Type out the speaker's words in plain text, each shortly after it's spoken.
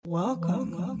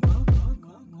Welcome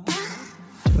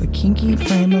to a kinky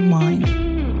frame of mind.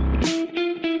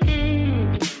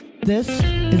 This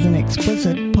is an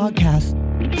explicit podcast.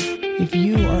 If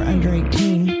you are under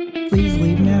 18, please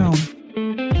leave now.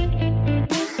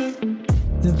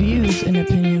 The views and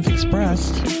opinions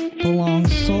expressed belong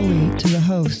solely to the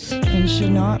hosts and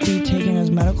should not be taken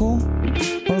as medical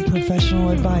or professional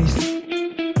advice.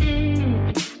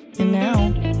 And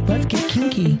now, let's get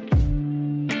kinky.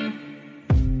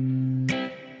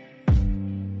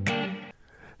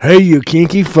 Hey, you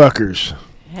kinky fuckers.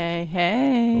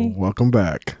 Hey. Welcome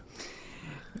back.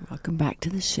 Welcome back to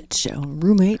the shit show,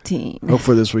 Room 18.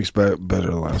 Hopefully this week's better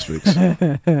than last week's.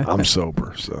 I'm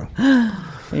sober, so.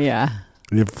 Yeah.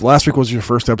 If last week was your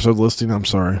first episode listening, I'm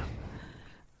sorry.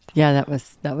 Yeah, that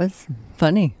was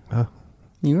funny. Huh?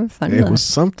 You were funny. It was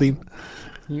something.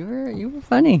 You were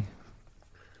funny.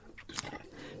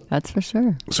 That's for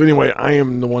sure. So anyway, I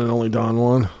am the one and only Don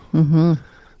Juan. Mm-hmm.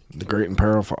 The great and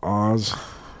powerful Oz.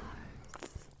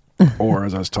 Or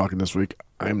as I was talking this week,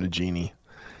 I am the genie.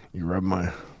 You rub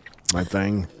my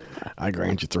thing, I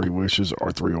grant you 3 wishes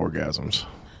or 3 orgasms.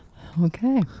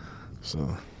 Okay.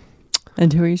 So.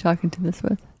 And who are you talking to this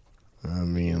with?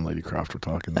 Me and Lady Croft were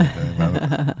talking that day about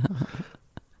it.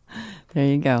 There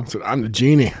you go. So I'm the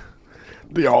genie.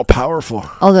 The all-powerful.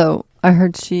 Although, I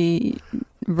heard she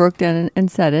broke down and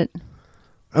said it.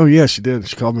 Oh, yeah, she did.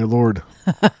 She called me Lord.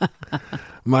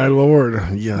 My Lord,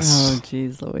 yes. Oh,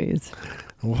 jeez Louise.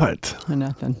 What?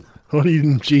 Nothing. What are you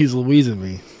jeez Louise at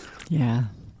me? Yeah.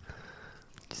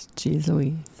 Just jeez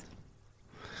Louise.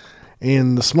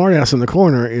 And the smartass in the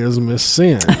corner is Miss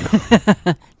Sin.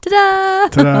 Ta-da!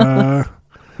 Ta-da!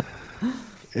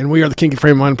 And we are the Kinky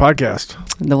Frame of Mind podcast.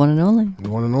 The one and only. The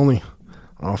one and only.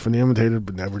 Often imitated,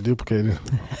 but never duplicated.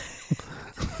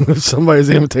 If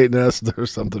somebody's imitating us,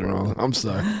 there's something wrong. I'm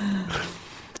sorry.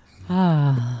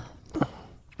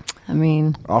 I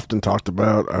mean. Often talked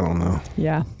about, I don't know.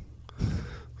 Yeah.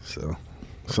 So,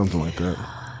 something like that.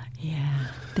 Yeah.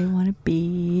 They want to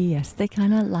be us. They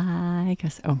kind of like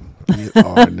us. Oh. You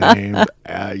are named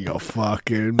out your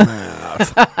fucking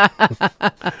mouth.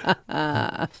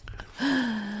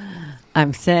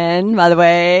 I'm Sin, by the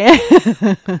way.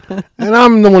 And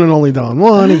I'm the one and only Don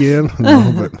Juan again.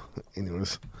 No, but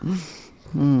anyways.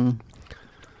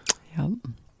 Yep.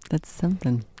 That's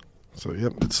something. So,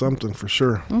 yep, it's something for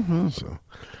sure. Mm-hmm. So,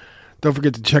 don't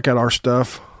forget to check out our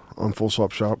stuff on Full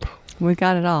Swap Shop. We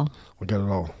got it all. We got it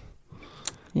all.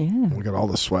 Yeah. We got all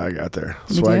the swag out there.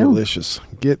 We do. Swagalicious.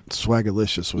 Get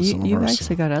swagalicious with some of You've our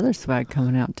actually got other swag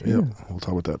coming out, too. Yep, we'll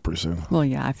talk about that pretty soon. Well,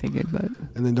 yeah, I figured, but.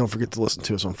 And then don't forget to listen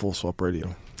to us on Full Swap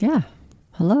Radio. Yeah.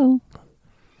 Hello.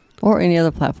 Or any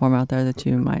other platform out there that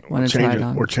you might want to try it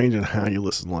on. We're changing how you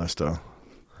listen lifestyle.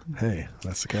 Hey,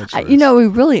 that's the catch. You know, we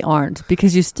really aren't,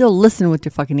 because you still listen with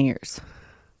your fucking ears.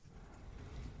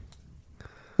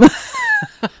 What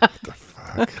the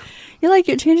fuck? You're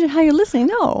changing how you're listening.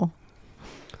 No.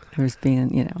 I was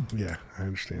being, Yeah, I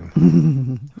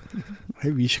understand.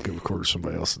 Maybe you should go record with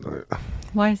somebody else tonight.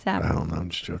 Why is that? I don't know. I'm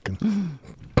just joking.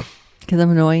 Because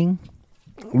I'm annoying.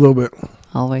 A little bit.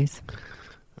 Always.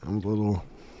 I'm a little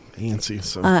antsy.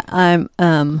 So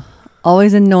I'm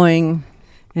always annoying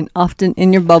and often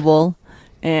in your bubble.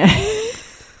 And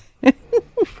you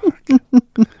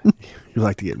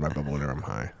like to get in my bubble whenever I'm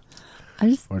high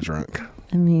or drunk.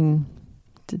 I mean,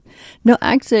 no,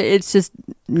 actually, it's just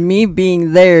me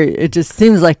being there. It just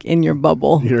seems like in your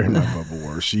bubble. You're in my bubble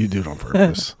worse. You do it on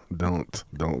purpose. Don't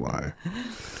lie.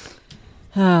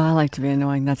 Oh, I like to be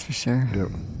annoying. That's for sure. Yep.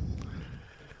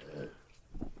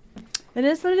 It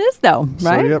is what it is, though,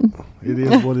 right? So, yep, it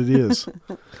is what it is.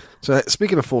 So,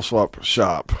 speaking of Full Swap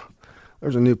Shop,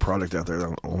 there's a new product out there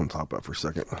that I want to talk about for a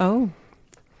second. Oh,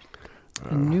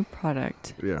 a new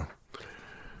product. Yeah.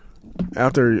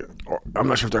 Out there, I'm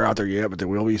not sure if they're out there yet, but they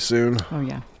will be soon. Oh,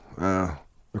 yeah.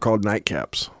 They're called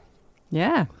nightcaps.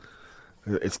 Yeah.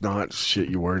 It's not shit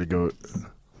you wear to go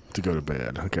to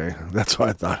bed, okay? That's what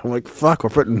I thought. I'm like, fuck, we're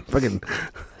putting fucking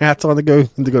hats on to go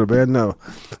to bed? No.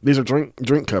 These are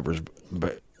drink covers,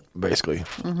 basically.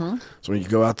 Mm-hmm. So when you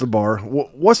go out to the bar,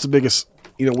 what's the biggest,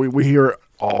 we hear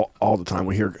all the time,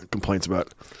 we hear complaints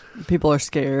about people are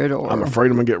scared, or I'm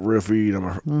afraid I'm going to get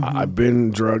roofied. I've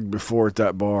been drugged before at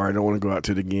that bar. I don't want to go out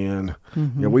to it again.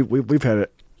 Mm-hmm. We've had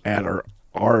it at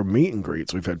our meet and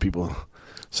greets. We've had people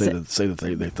say that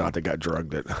they thought they got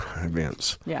drugged at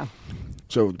events. Yeah.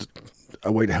 So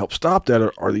a way to help stop that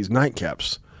are these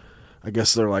nightcaps. I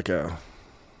guess they're like a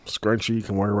scrunchie you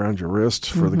can wear around your wrist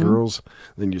for the girls.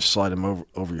 Then you slide them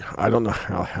over your. I don't know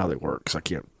how they work because I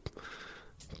can't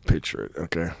picture it.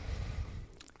 Okay.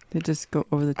 They just go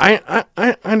over the top.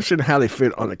 I understand how they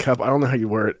fit on the cup. I don't know how you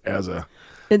wear it as a...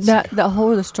 That hole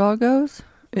where the straw goes,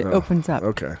 it opens up.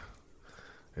 Okay.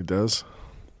 It does?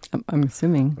 I'm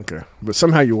assuming. Okay. But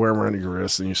somehow you wear them around your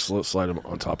wrist and you slide them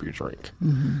on top of your drink.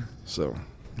 Mm-hmm. So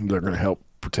they're going to help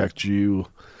protect you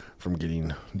from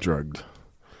getting drugged.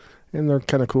 And they're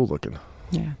kind of cool looking.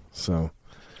 Yeah. So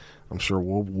I'm sure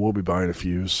we'll be buying a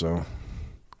few. So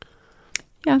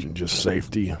yeah, just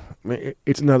safety. I mean,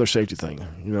 it's another safety thing.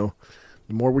 You know,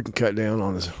 the more we can cut down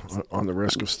on the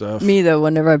risk of stuff. Me though,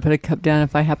 whenever I put a cup down,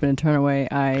 if I happen to turn away,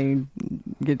 I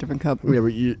get a different cup. Yeah,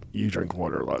 but you drink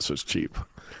water a lot, so it's cheap.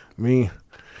 Me,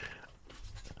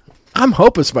 I'm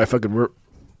hoping somebody fucking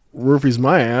roofies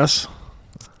my ass.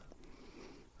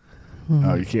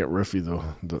 Oh, you can't roofie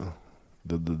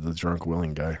the drunk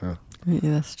willing guy, huh?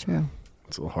 Yeah, that's true.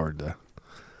 It's a little hard to.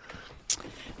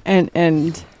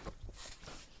 And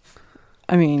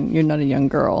I mean, you're not a young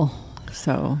girl,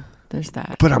 so there's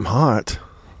that. But I'm hot.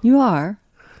 You are.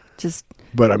 Just.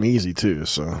 But I'm easy too,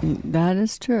 so. That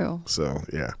is true. So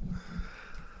yeah.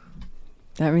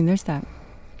 I mean, there's that.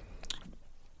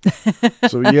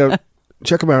 So yeah,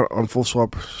 check them out on Full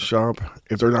Swap Shop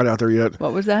if they're not out there yet.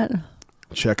 What was that?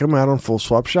 Check them out on Full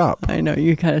Swap Shop. I know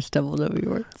you kind of stumbled over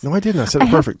your words. No, I didn't. I said it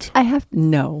perfect. I have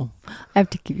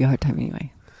to give you a hard time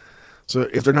anyway. So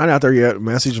if they're not out there yet,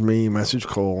 message me, message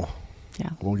Cole.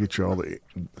 Yeah, we'll get you all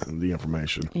the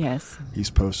information. Yes, he's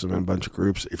posted them in a bunch of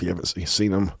groups. If you haven't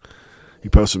seen them, he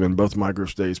posted them in both my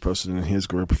groups today. He's posted in his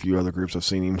group, a few other groups I've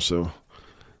seen him. So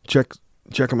check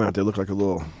them out. They look like a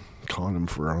little condom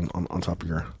for on top of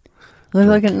your. Look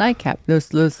like a nightcap.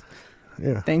 Those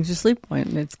yeah things you sleep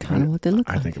on. It's kind of what they look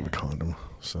like. I think of a condom.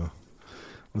 So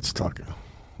let's talk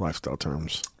lifestyle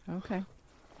terms. Okay.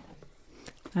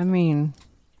 I mean,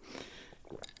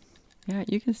 yeah,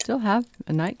 you can still have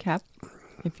a nightcap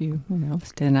if you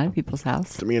stay the night at people's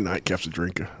house. To me, a nightcap's a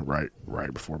drink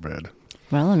right before bed.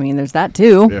 Well, I mean, there's that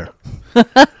too. Yeah.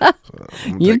 So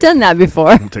You've done that before.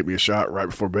 I'm gonna take me a shot right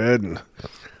before bed, and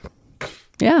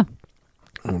yeah,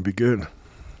 I'm gonna be good.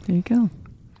 There you go.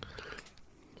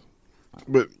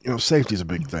 But safety is a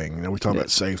big thing. We talk about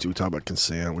safety. We talk about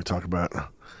consent. We talk about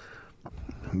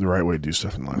the right way to do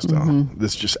stuff in lifestyle. Mm-hmm.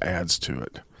 This just adds to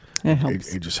it. It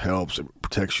helps. It just helps. It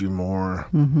protects you more.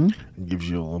 Mm-hmm. It gives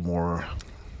you a little more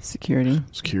security.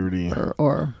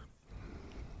 Or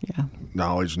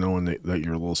knowledge, knowing that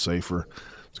you're a little safer.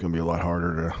 It's going to be a lot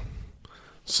harder to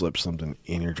slip something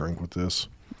in your drink with this.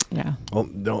 Yeah. Well,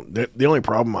 the only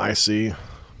problem I see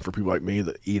for people like me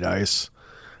that eat ice,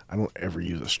 I don't ever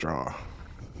use a straw.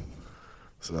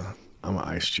 So I'm an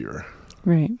ice chewer.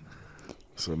 Right.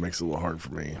 So it makes it a little hard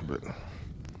for me, but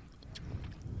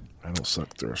I don't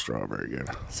suck through a straw very good.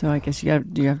 So I guess you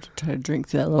have to try to drink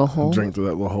through that little hole? Drink through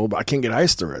that little hole, but I can't get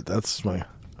ice through it. That's I'm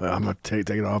going to take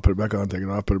it off, put it back on, take it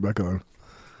off, put it back on.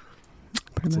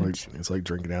 Pretty much. It's like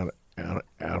drinking out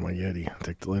of my Yeti.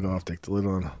 Take the lid off, take the lid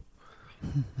on.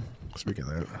 Speaking of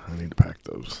that, I need to pack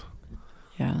those.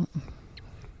 Yeah.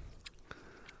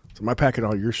 So am I packing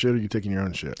all your shit, or are you taking your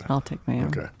own shit? I'll take my own.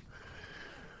 Okay.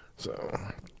 So.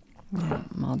 Yeah,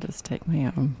 I'll just take my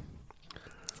own.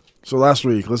 So last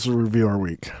week, let's review our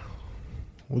week.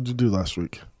 What did you do last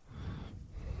week?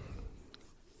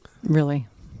 Really?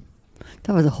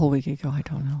 That was a whole week ago. I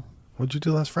don't know. What did you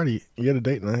do last Friday? You had a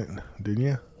date night, didn't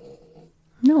you?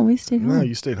 No, we stayed home. No,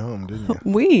 you stayed home, didn't you?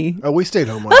 We stayed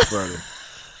home last Friday.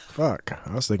 Fuck.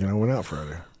 I was thinking I went out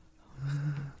Friday.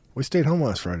 We stayed home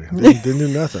last Friday. Didn't do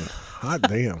nothing. Hot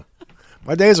damn.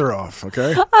 My days are off,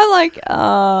 okay? I'm like,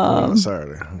 on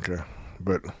Saturday, okay.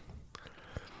 But,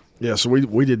 yeah, so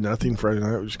we did nothing Friday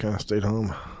night. We just kind of stayed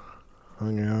home,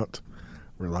 hung out,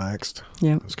 relaxed.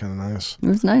 Yeah. It was kind of nice. It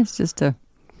was nice just to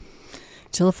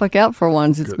chill the fuck out for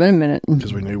once. It's been a minute.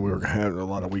 Because we knew we were having a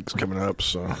lot of weeks coming up,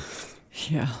 so.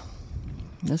 Yeah.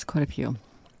 There's quite a few.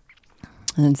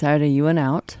 And then Saturday you went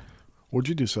out. What'd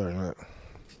you do Saturday night?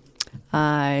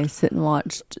 I sit and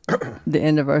watched the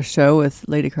end of our show with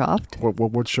Lady Croft.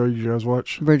 What show did you guys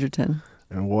watch? Bridgerton.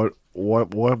 And what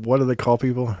do they call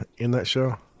people in that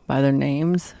show? By their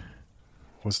names.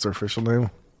 What's their official name?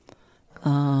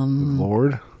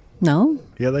 Lord? No.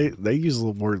 Yeah, they use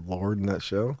the word Lord in that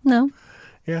show. No.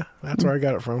 Yeah, that's where I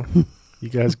got it from. You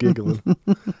guys giggling.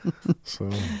 So,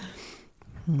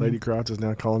 Lady Croft is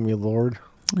now calling me Lord.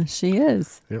 She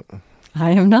is. Yep.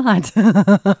 I am not.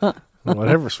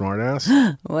 Whatever,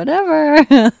 smartass.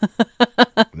 Whatever.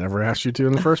 Never asked you to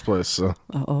in the first place, so.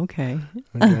 Oh, okay.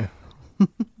 Okay.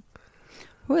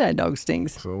 Ooh, that dog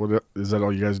stinks. So, is that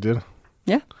all you guys did?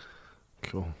 Yeah.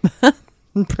 Cool.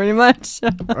 Pretty much.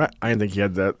 All right. I didn't think you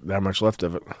had that much left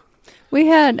of it. We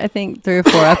had, I think, 3 or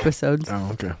 4 episodes. Oh,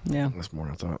 okay. Yeah. That's more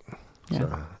than I thought. Yeah.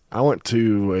 So, I went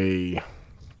to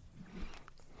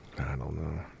I don't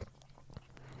know,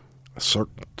 a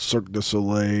Cirque du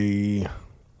Soleil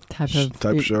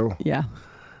Type show. Yeah.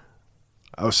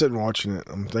 I was sitting watching it.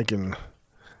 I'm thinking,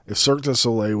 if Cirque du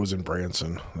Soleil was in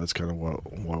Branson, that's kind of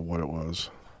what it was.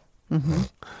 Mm-hmm.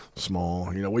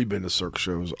 Small. We've been to Cirque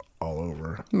shows all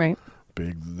over. Right.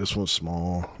 Big. This one's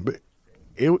small, but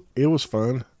it was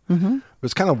fun. Mm-hmm.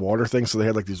 It's kind of water thing, so they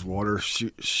had like these water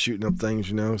shooting up things,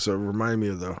 So it reminded me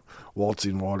of the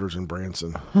waltzing waters in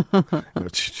Branson.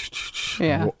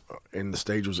 Yeah. And the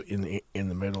stage was in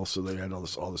the middle, so they had all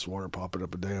this water popping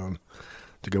up and down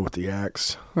to go with the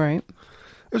acts. Right.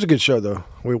 It was a good show, though.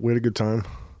 We had a good time.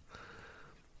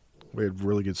 We had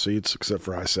really good seats, except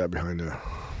for I sat behind a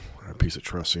piece of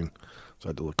trussing, so I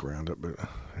had to look around it. But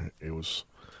it was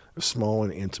small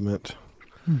and intimate.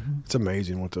 Mm-hmm. It's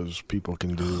amazing what those people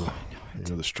can do.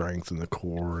 The strength and the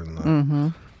core and the,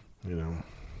 Mm-hmm.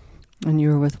 And you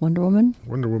were with Wonder Woman?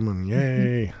 Wonder Woman,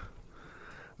 yay!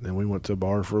 Then we went to a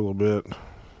bar for a little bit.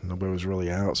 Nobody was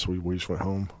really out, so we just went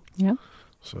home. Yeah.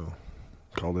 So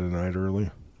called it a night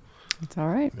early. It's all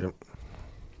right. Yep.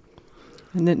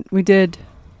 And then we did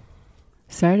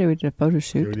Saturday. We did a photo Yeah,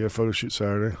 shoot. we did a photo shoot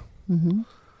Saturday. Mm-hmm.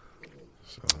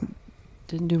 So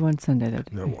Didn't do one Sunday though.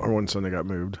 Did no, we? our one Sunday got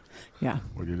moved. Yeah.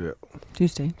 We did it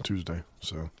Tuesday.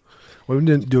 So we've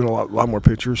been doing a lot more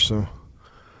pictures. So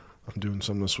I'm doing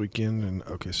some this weekend in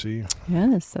OKC.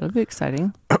 Yes, that'll be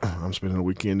exciting. I'm spending a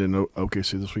weekend in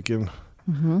OKC this weekend.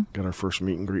 Mm-hmm. Got our first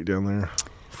meet and greet down there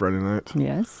Friday night.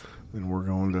 Yes. Then we're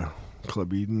going to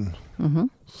Club Eden Mm-hmm.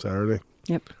 Saturday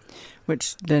Yep.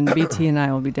 Which then BT and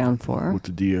I will be down for. with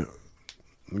a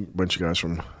bunch of guys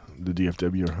from the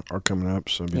DFW are coming up,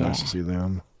 so it'd be nice to see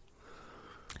them.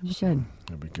 That'll be good.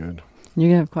 That'd be good. You're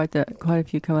gonna have quite a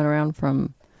few coming around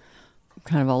from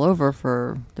kind of all over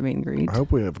for the meet and greet. I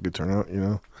hope we have a good turnout.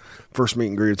 First meet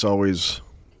and greet, it's always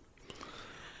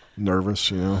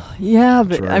nervous. Yeah,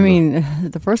 but Trying I mean,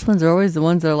 the first ones are always the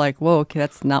ones that are like, "Whoa, okay,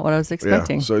 that's not what I was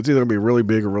expecting." Yeah, so it's either gonna be really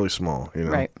big or really small.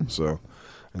 Right. So,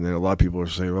 and then a lot of people are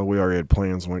saying, "Well, we already had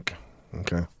plans." I'm like,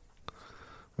 okay,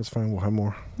 that's fine. We'll have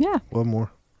more. Yeah, We'll have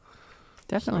more.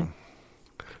 definitely.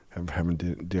 So, having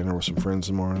dinner with some friends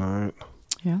tomorrow night.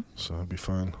 Yeah. So it'll be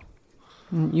fun.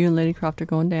 And you and Lady Croft are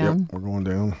going down. Yep, we're going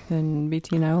down. Then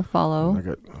BT and I will follow. I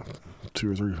got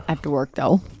 2 or 3 After work,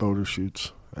 though. photo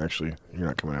shoots. Actually, you're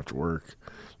not coming after work.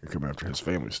 You're coming after his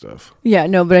family stuff. Yeah,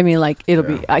 no, but I mean, like, it'll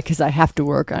Yeah. be, because I have to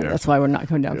work. Yeah. That's why we're not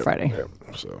coming down Yep, Friday. Yep.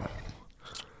 So,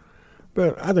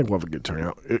 but I think we'll have a good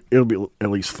turnout. It'll be at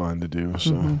least fun to do.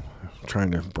 So, Mm-hmm.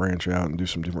 trying to branch out and do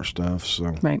some different stuff.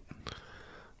 So, Right.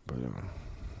 but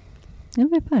It'll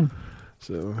be fun.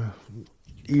 so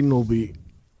Eden will be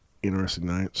interesting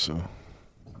night. So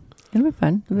It'll be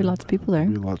fun. There'll be lots of people there.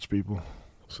 there'll be lots of people.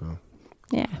 So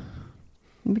Yeah.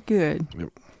 It'll be good. Yep.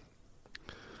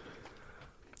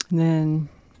 And then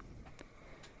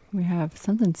we have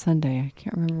something Sunday. I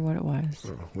can't remember what it was.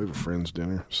 we have a friends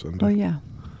dinner Sunday. Oh, yeah.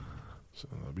 So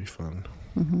that'll be fun.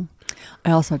 Hmm.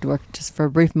 I also have to work just for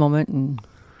a brief moment. And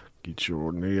Get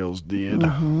your nails did.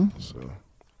 Mhm. So.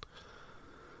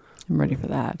 I'm ready for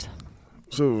that.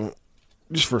 So,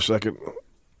 just for a second,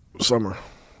 summer,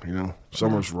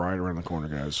 summer's right around the corner,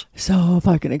 guys. So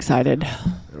fucking excited.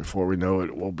 Before we know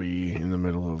it, we'll be in the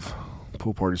middle of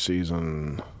pool party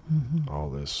season, all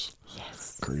this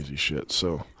Yes. crazy shit.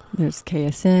 So, There's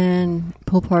KSN,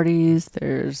 pool parties.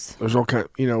 There's there's all kind.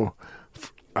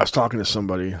 I was talking to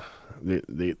somebody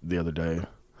the other day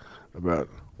about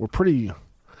we're pretty.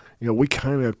 We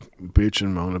kind of bitch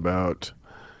and moan about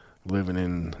living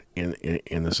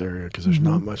in this area because there's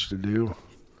not much to do.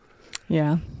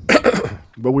 yeah.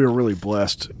 But we are really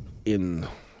blessed in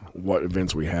what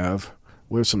events we have.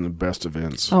 We have some of the best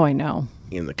events Oh, I know.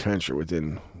 in the country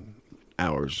within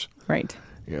hours. Right.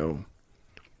 You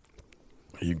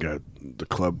got the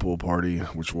club pool party,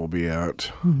 which will be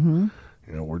out. Mm-hmm.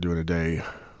 We're doing a day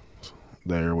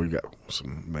there. We've got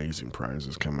some amazing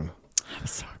prizes coming. I'm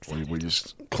so excited. We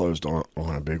just closed on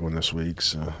a big one this week,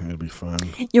 so it'll be fun.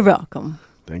 You're welcome.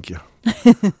 Thank you.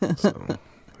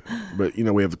 But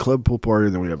we have the club pool party,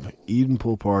 then we have Eden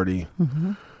pool party,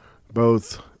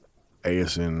 both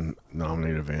ASN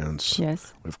nominated events.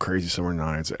 Yes. We have Crazy Summer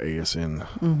Nights, ASN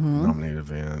nominated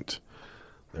event.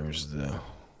 There's the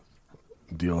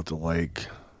deal at the lake,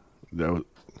 the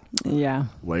Yeah.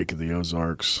 Lake of the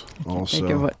Ozarks. Also, Think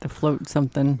of what the float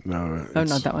something. no, Oh,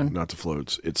 it's not that one. Not the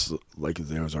floats. It's the Lake of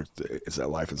the Ozarks. It's that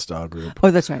Life and Style group.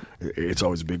 Oh, that's right. It's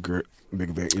always a big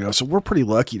event. So we're pretty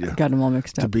lucky Got them all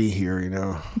mixed to up. be here.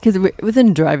 Because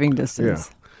within driving distance.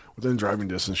 Yeah. Within driving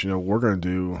distance, we're going to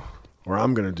do, or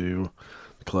I'm going to do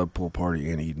the club pool party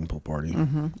and Eden pool party.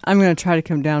 Mm-hmm. I'm going to try to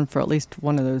come down for at least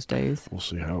one of those days. We'll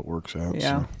see how it works out.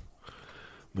 Yeah. So.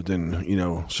 But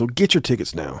then, so get your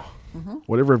tickets now. Mm-hmm.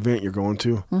 Whatever event you're going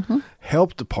to,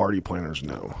 help the party planners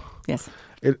know. Yes.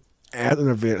 As an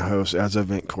event host, as an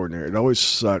event coordinator, it always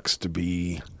sucks to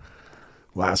be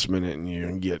last minute and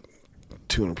you get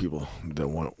 200 people that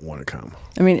want to come.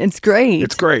 I mean, it's great.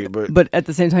 It's great, but at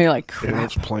the same time, you're like, it crap.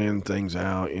 helps plan things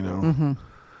out,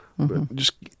 But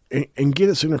just and get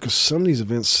it sooner because some of these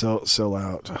events sell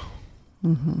out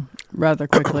Rather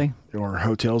quickly. or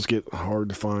hotels get hard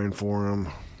to find for them.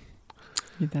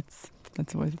 Yeah, that's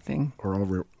always a thing.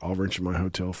 Or I'll rent you my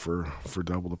hotel for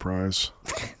double the price.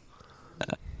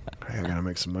 Hey, I gotta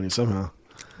make some money somehow.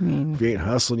 I mean, If you ain't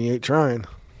hustling, you ain't trying.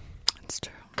 that's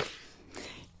true.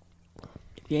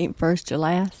 If you ain't first, you're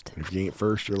last. If you ain't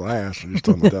first, you're last. I was just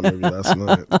talking about that movie last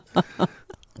night.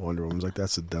 Wonder Woman's like,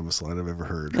 that's the dumbest line I've ever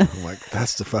heard. I'm like,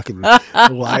 that's the fucking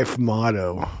life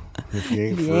motto. If you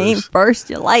ain't If you first. ain't first,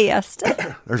 you're last.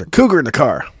 There's a cougar in the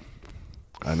car.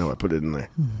 I know, I put it in there.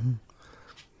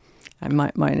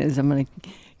 Mine is I'm going to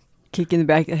kick in the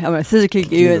back. I'm going to scissor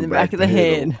kick you in the back of the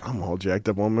head. I'm all jacked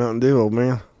up on Mountain Dew, old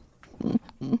man. I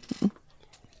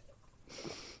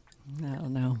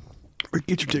don't know. But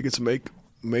get your tickets and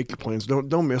make your plans.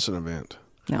 Don't miss an event.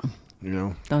 No,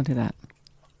 don't do that.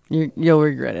 You'll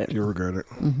regret it. You'll regret it.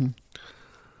 Mm-hmm.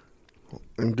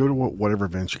 And go to whatever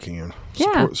events you can.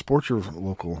 Yeah. Support your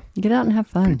local Get out and have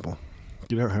fun. people.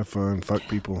 Get out and have fun. Fuck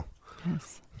people.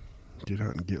 Yes. Get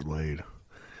out and get laid.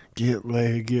 Get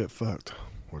laid, get fucked.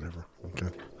 Whatever. Okay.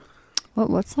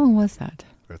 What song was that?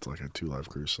 That's like a 2 Live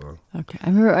Crew song. Okay, I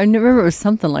remember it was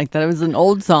something like that. It was an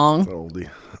old song. Oldie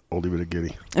but a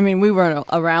goodie. I mean, we weren't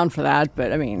around for that,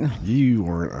 but I mean, You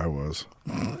weren't, I was.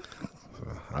 So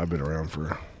I've been around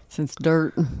since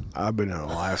dirt. I've been in a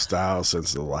lifestyle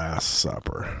since the Last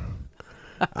Supper.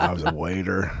 I was a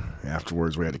waiter.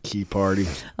 Afterwards, we had a key party.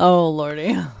 Oh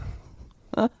Lordy.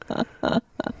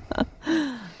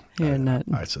 You're nut.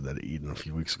 I said that at Eden a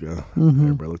few weeks ago. Mm-hmm.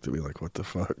 Everybody looked at me like, what the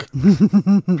fuck?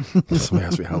 Somebody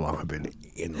asked me how long I've been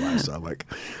in the lifestyle. I'm like,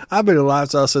 I've been in the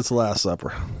lifestyle since the Last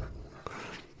Supper.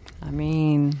 I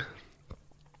mean,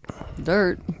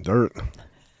 dirt. Dirt.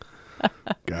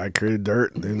 God created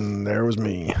dirt, then there was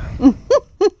me.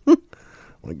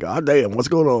 Like, God damn, what's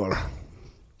going on?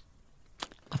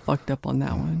 I fucked up on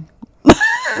that one.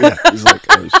 Yeah, he's like,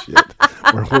 oh shit,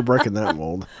 we're breaking that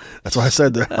mold. That's why I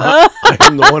said that I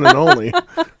am the one and only.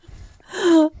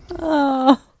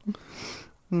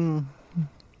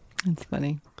 That's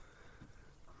funny.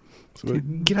 So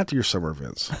get out to your summer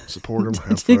events, support them,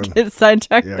 have Did you fun. get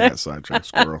sidetracked Yeah, I there? got sidetracked.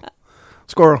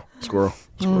 Squirrel.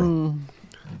 Too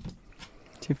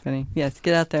funny. Yes,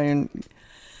 get out there and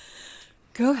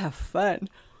go have fun.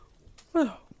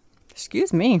 Oh,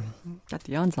 excuse me. Got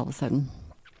the yawns all of a sudden.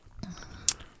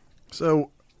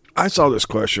 So I saw this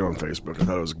question on Facebook. I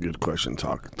thought it was a good question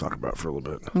to talk about for a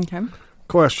little bit. Okay.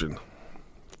 Question.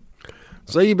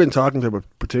 Say you've been talking to a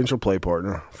potential play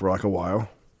partner for like a while.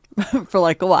 For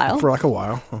like a while.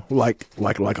 Like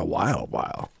a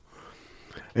while.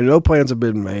 And no plans have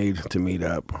been made to meet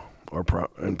up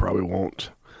and probably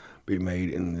won't be made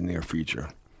in the near future.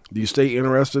 Do you stay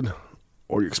interested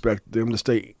or you expect them to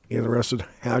stay interested?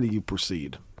 How do you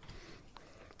proceed?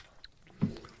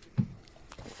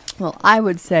 Well, I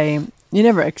would say you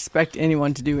never expect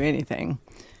anyone to do anything.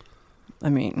 I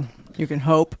mean, you can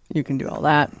hope, you can do all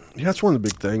that. Yeah, that's one of the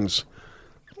big things.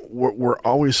 We're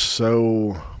always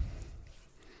so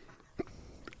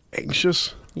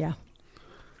anxious. Yeah.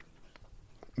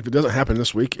 If it doesn't happen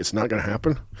this week, it's not going to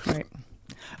happen. Right.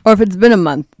 Or if it's been a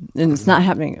month and it's not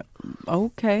happening,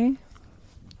 okay.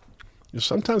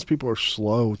 Sometimes people are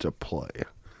slow to play.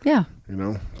 Yeah.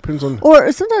 Depends on.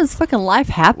 Or sometimes fucking life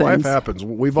happens. Life happens.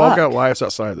 We've all got lives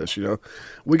outside of this,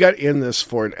 We got in this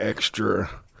for an extra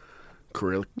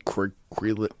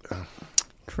Curricular.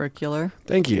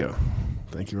 Thank you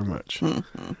very much.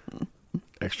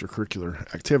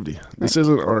 Extracurricular activity. This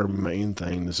isn't our main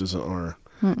thing. This isn't our.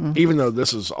 Even though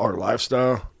this is our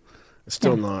lifestyle, it's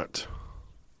still not.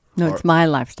 No, it's my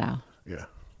lifestyle. Yeah,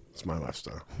 it's my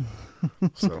lifestyle.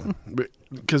 So,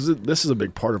 because this is a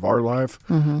big part of our life,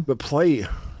 but play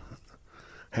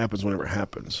happens whenever it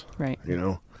happens. Right.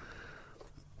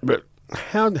 But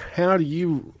how do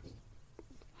you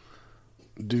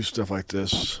do stuff like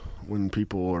this when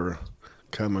people are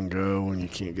come and go and you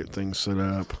can't get things set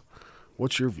up?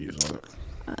 What's your views on it?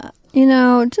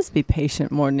 Just be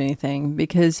patient more than anything,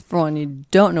 because for one, you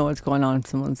don't know what's going on in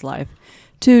someone's life.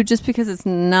 Two, just because it's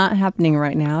not happening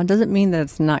right now doesn't mean that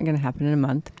it's not going to happen in a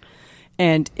month.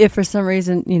 And if for some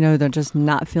reason, they're just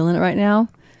not feeling it right now,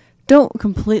 don't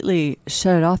completely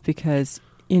shut it off because,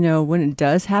 when it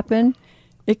does happen,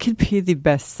 it could be the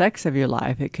best sex of your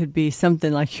life. It could be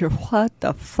something like what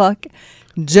the fuck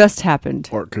just happened.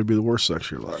 Or it could be the worst sex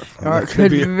of your life. Or That it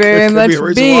could be very could much be a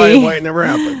reason be. why it never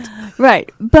happened. Right.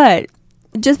 But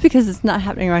just because it's not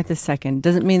happening right this second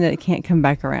doesn't mean that it can't come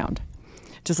back around.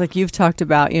 Just like you've talked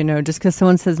about, just because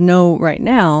someone says no right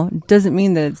now doesn't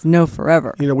mean that it's no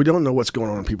forever. We don't know what's going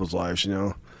on in people's lives,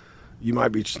 You might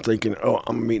be thinking, oh,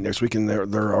 I'm going to meet next week, and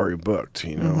they're already booked,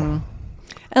 Mm-hmm.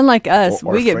 And like us,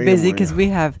 Or we get busy family. because we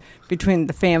have, between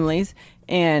the families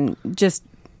and just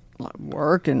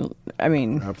work and, I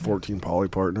have 14 poly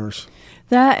partners.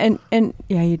 that and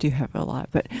yeah, you do have a lot,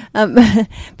 but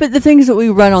but the things that we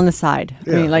run on the side.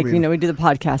 Yeah, we do the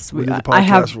podcast. We do the podcast. I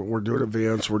have We're doing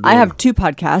events. I have 2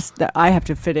 podcasts that I have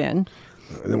to fit in.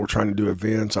 And then we're trying to do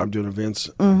events. I'm doing events,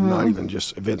 not even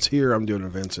just events here. I'm doing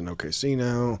events in OKC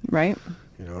now. Right.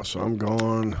 So I'm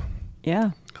gone.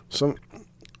 Yeah.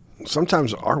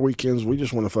 Sometimes our weekends, we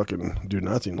just want to fucking do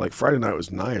nothing. Like Friday night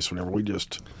was nice whenever we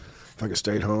just fucking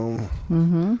stayed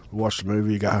home, watched a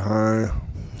movie, got high,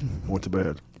 went to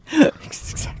bed.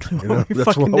 That's exactly what we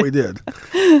That's fucking what did.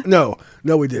 we did. No,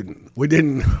 we didn't. We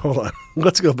didn't. Hold on.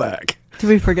 Let's go back. Did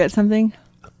we forget something?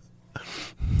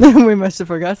 We must have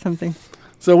forgot something.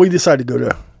 So we decided to go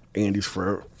to Andy's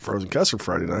for frozen custard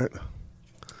Friday night.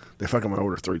 They fucking my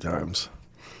order 3 times.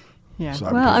 Yeah. So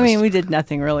I'm well, I pissed. mean, we did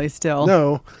nothing really still.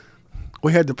 No,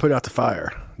 we had to put out the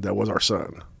fire. That was our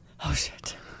son. Oh,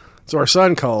 shit. So our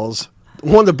son calls.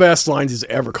 One of the best lines he's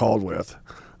ever called with.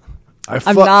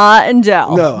 I'm not in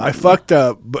jail. No, I fucked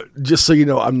up, but just so you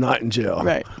know, I'm not in jail.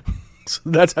 Right. So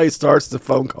that's how he starts the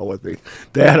phone call with me.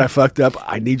 Dad, I fucked up.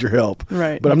 I need your help.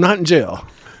 Right. But I'm not in jail.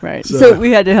 Right. So- So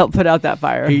we had to help put out that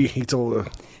fire. He told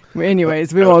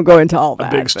Anyways, we won't go into all a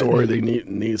that. big but- story. They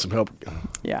needed some help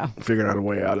Yeah. figuring out a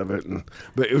way out of it.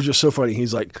 But it was just so funny.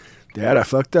 He's like, Dad, I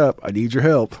fucked up. I need your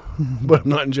help, but I'm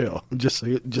not in jail. Just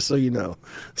so you know.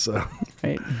 So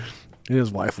Right. and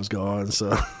his wife was gone.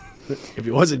 So if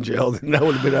he was in jail, then that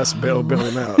would have been us bailing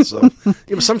him out. So yeah,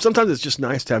 but sometimes it's just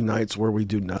nice to have nights where we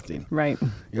do nothing. Right.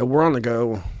 We're on the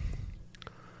go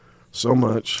so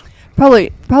much.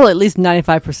 Probably at least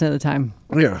 95% of the time.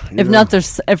 Yeah.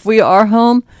 If we are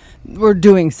home, we're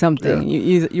doing something.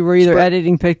 Yeah. You were either Spe-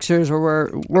 editing pictures or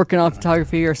we're working on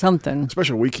photography or something.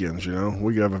 especially weekends,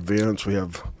 we have events, we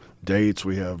have dates,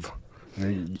 we have.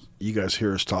 You guys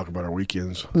hear us talk about our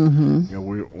weekends. Mm-hmm.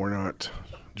 We're not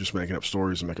just making up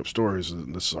stories to make up stories.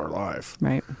 This is our life.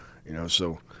 Right.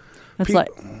 So That's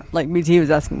like BT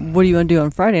was asking, what do you want to do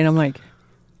on Friday? And I'm like,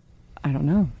 I don't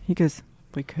know. He goes,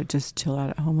 we could just chill out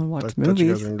at home and watch I thought you guys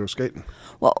movies. were gonna go skating.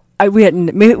 Well, we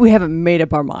haven't made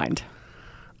up our mind.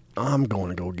 I'm going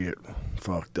to go get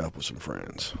fucked up with some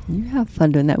friends. You have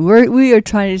fun doing that. We are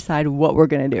trying to decide what we're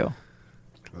going to do.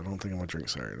 I don't think I'm gonna drink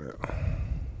Saturday night.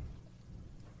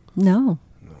 No.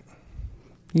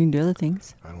 You can do other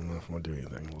things. I don't know if I'm gonna do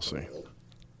anything. We'll see.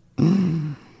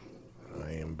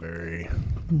 I am very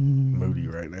moody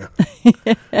right now.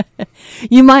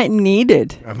 You might need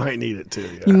it. I might need it too.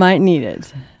 Yeah. You might need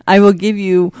it. I will give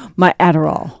you my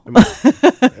Adderall.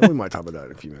 And we might talk about that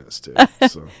in a few minutes too.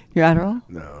 So Your Adderall?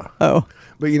 no. Oh.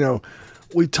 But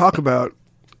we're talking about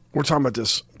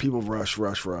this. People rush.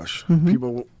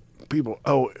 Mm-hmm. People.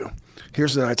 Oh,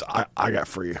 here's the nights I got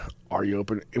free. Are you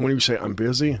open? And when you say I'm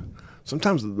busy,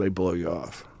 sometimes they blow you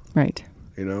off. Right.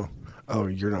 Oh,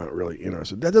 you're not really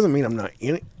interested. That doesn't mean I'm not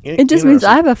in. It just means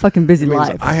I have a fucking busy It means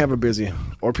life. I have a busy,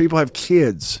 or people have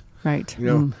kids. Right.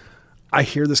 I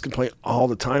hear this complaint all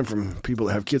the time from people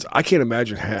that have kids. I can't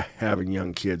imagine having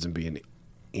young kids and being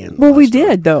in. Well, we stuff.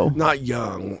 did, though. Not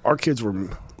young. Our kids were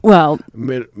Well,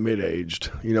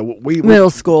 mid-aged. middle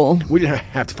school. We didn't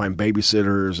have to find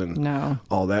babysitters and No.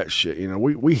 all that shit.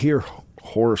 We hear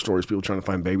horror stories, people trying to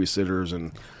find babysitters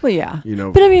and Well, yeah.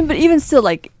 But But even still,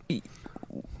 like,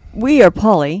 we are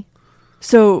poly,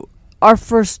 so our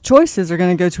first choices are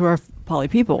going to go to our poly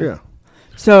people. yeah.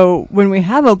 So when we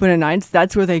have open at nights,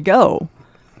 that's where they go,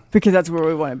 because that's where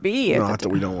we want to be. Not that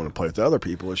we don't want to play with the other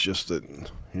people. It's just that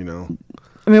I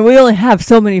mean, we only have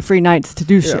so many free nights to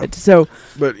do Yeah. shit. So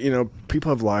But people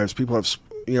have lives. People have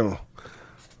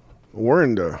we're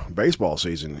into baseball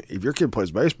season. If your kid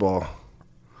plays baseball,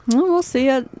 we'll see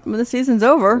it when the season's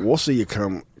over. we'll see you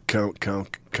come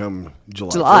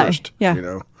July July, 1st.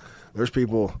 yeah. There's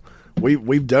people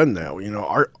we've done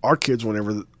that. Our kids,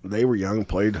 whenever they were young,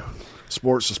 played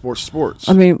sports.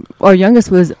 I mean, our youngest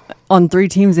was on 3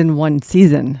 teams in one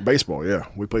season. Baseball, yeah.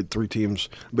 We played 3 teams,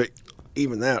 but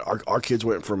even that, our kids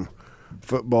went from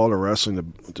football to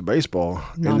wrestling to baseball.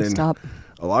 And then Nonstop.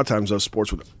 a lot of times those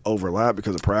sports would overlap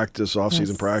because of practice,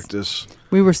 off-season Yes. practice.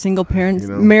 We were single parents, You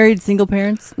know. married single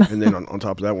parents. And then on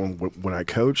top of that, when I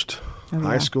coached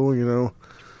high yeah. school,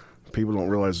 people don't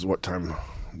realize what time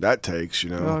that takes,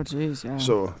 Oh, jeez, yeah.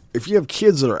 So if you have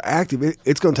kids that are active,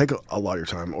 it's going to take a lot of your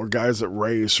time. Or guys that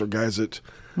race, or guys that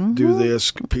do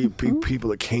this, people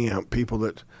that camp, people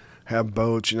that have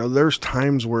boats. There's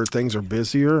times where things are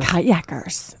busier.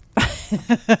 Kayakers.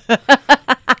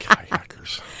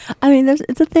 Kayakers. I mean,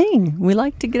 it's a thing. We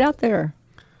like to get out there.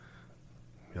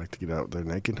 You like to get out there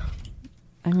naked?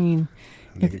 I mean,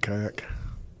 Naked kayak?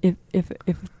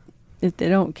 if they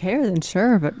don't care, then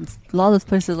sure. But a lot of those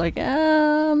places, like,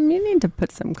 you need to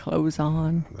put some clothes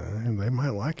on. They might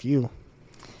like you.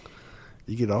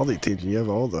 You get all the attention. You have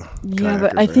all the Yeah,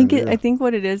 but kayakers I think around you. I think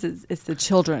what it is it's the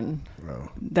children Oh.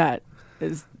 that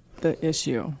is the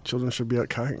issue. Children should be out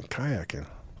kayaking.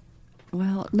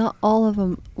 Well, not all of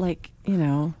them,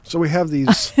 So we have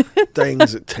these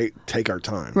things that take our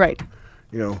time. right.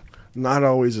 Not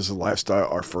always is the lifestyle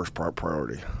our first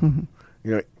priority.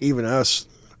 Mm-hmm. Even us,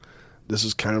 this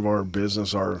is kind of our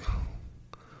business, our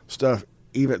stuff.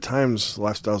 Even at times,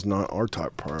 lifestyle's not our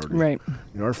top priority. Right.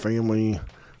 Our family,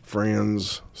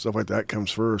 friends, stuff like that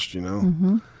comes first.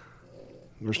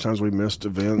 There's times we missed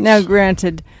events. Now,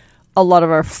 granted, a lot of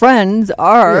our friends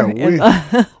are.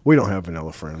 We don't have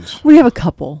vanilla friends. We have a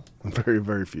couple. Very,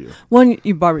 very few. One,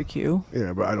 you barbecue,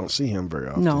 Yeah, but I don't see him very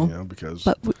often. No. Because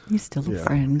but he's still a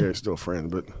friend. Yeah, he's still a friend.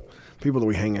 But people that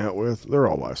we hang out with, they're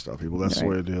all lifestyle people. That's the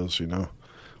way Right. it is.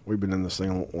 We've been in this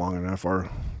thing long enough. Our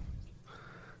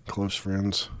close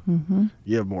friends. Mm-hmm.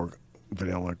 You have more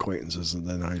vanilla acquaintances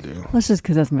than I do. That's just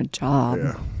because that's my job.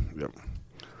 Yeah. Yep.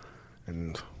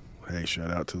 And hey, shout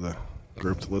out to the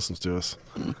group that listens to us.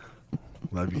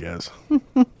 Love you guys.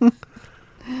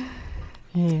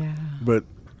 Yeah. But,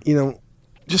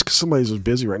 just because somebody's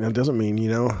busy right now doesn't mean,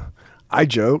 I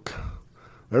joke.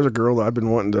 There's a girl that I've been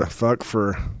wanting to fuck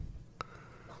for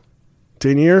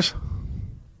 10 years.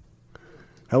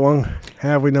 How long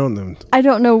have we known them? I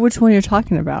don't know which one you're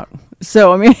talking about.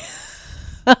 So, I mean,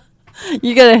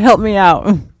 you got to help me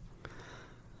out.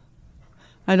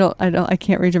 I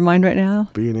can't read your mind right now.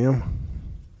 B&M?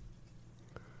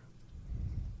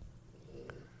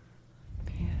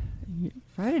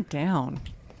 Write it down.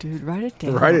 Dude, write it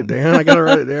down. Write it down. I got to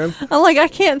write it down. I'm like, I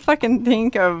can't fucking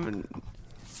think of.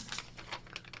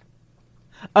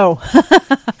 Oh,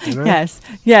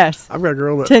 yes. I've got a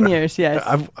girl that 10 years, yes.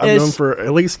 I've known for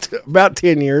at least about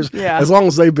 10 years. Yeah. As long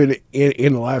as they've been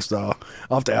in the lifestyle.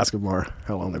 I'll have to ask them more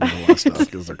how long they've been in the lifestyle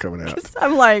because they're coming out.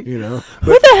 I'm like, Who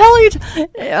who the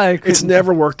hell are you? It's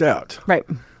never worked out. Right.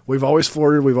 We've always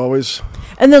flirted. We've always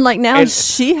And then, like, now And-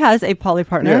 she has a poly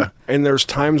partner. yeah. And there's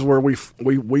times where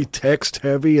we text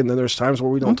heavy, and then there's times where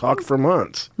we don't talk for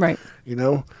months. Right.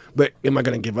 But am I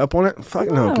going to give up on it? Fuck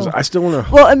no, because No. I still want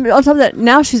to. Well, I mean, on top of that,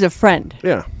 now she's a friend.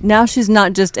 Yeah. Now she's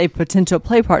not just a potential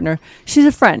play partner. She's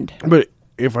a friend. But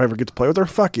if I ever get to play with her,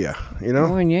 fuck yeah.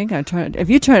 Oh, and you ain't gonna turn it. If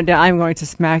you turn it down, I'm going to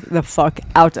smack the fuck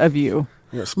out of you.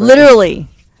 Yeah, smack Literally.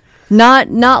 Not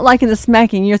like in the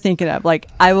smacking you're thinking of. Like,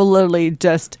 I will literally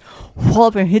just pull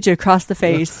up and hit you across the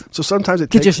face. So sometimes it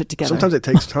Get takes your shit together. Sometimes it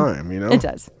takes time. It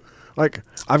does. Like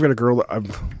I've got a girl that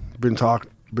I've been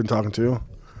talking to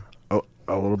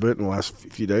a little bit in the last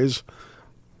few days.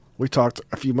 We talked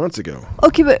a few months ago.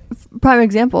 Okay, but prime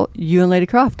example, you and Lady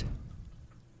Croft.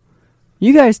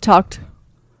 You guys talked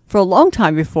for a long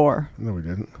time before. No, we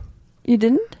didn't. You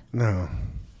didn't? No,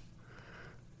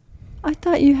 I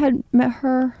thought you had met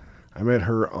her. I met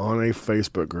her on a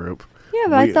Facebook group. Yeah,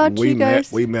 but I thought you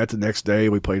guys. We met the next day.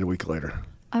 We played a week later.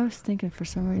 I was thinking for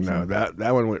some reason. No,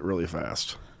 that one went really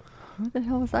fast. What the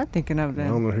hell was I thinking of I then?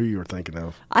 don't know who you were thinking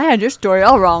of. I had your story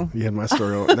all wrong. You had my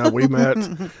story. No, we met.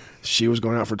 She was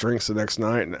going out for drinks the next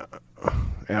night and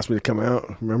asked me to come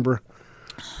out. Remember?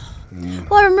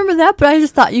 Well, I remember that, but I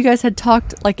just thought you guys had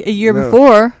talked like a year No.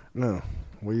 before. No,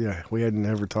 we had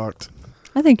never talked.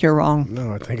 I think you're wrong.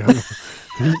 No, I think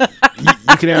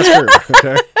you can ask her.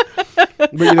 Okay.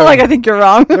 But, I'm like, I think you're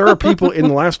wrong. there are people in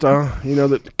the lifestyle,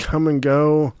 that come and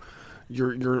go.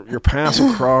 Your paths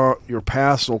will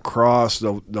cross.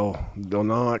 They'll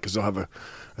not because they'll have a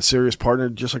serious partner,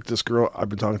 just like this girl I've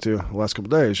been talking to the last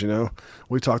couple of days.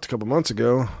 We talked a couple months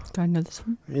ago. Do I know this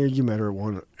one? Yeah, you met her at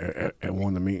one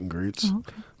of the meet and greets Oh,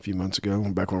 okay. a few months ago,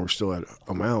 back when we were still at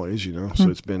O'Malley's. So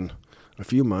it's been a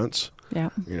few months. Yeah.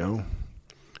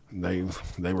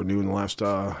 They were new in the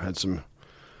lifestyle, had some,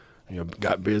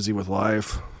 got busy with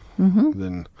life. Mm-hmm.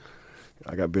 Then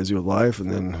I got busy with life,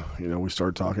 and then we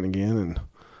started talking again,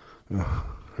 and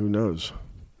who knows?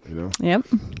 You know. Yep.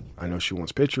 I know she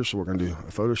wants pictures, so we're gonna do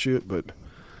a photo shoot. But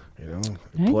you know,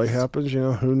 Nice. play happens. You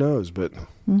know, who knows? But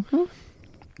Mm-hmm.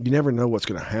 you never know what's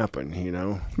gonna happen. You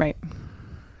know, Right.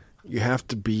 you have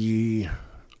to be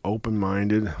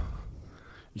open-minded.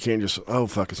 You can't just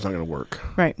fuck, it's not gonna work.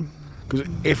 Right. Because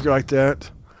if you're like that,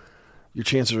 your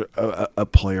chances of a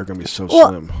play are gonna be so Well,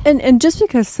 slim. and just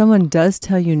because someone does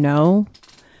tell you no,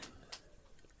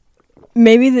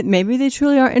 maybe they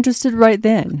truly aren't interested right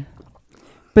then.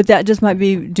 But that just might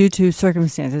be due to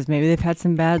circumstances. Maybe they've had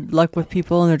some bad luck with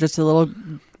people and they're just a little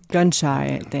gun shy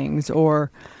at things,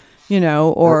 or you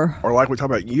know, or like we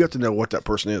talked about, you have to know what that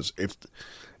person is.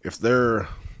 If they're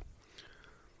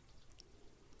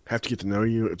have to get to know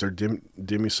you, if they're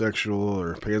demisexual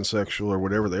or pansexual or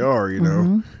whatever they are, you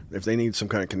know, if they need some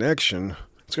kind of connection,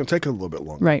 it's going to take a little bit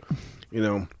longer. right. You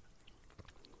know,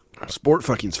 sport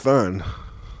fucking's fun,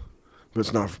 but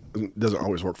it doesn't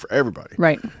always work for everybody.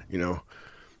 Right. You know,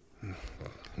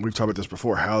 we've talked about this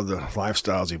before, how the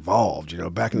lifestyles evolved. You know,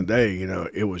 back in the day, you know,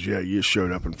 it was, you just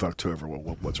showed up and fucked whoever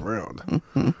what's around.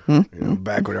 You know,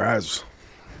 back when I was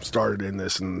started in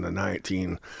this in the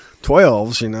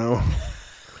 1912s, you know,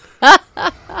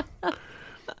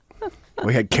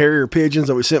 we had carrier pigeons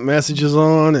that we sent messages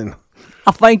on, and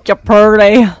I think you're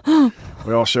pretty.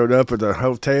 we all showed up at the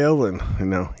hotel, and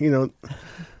you know,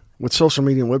 with social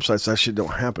media and websites, that shit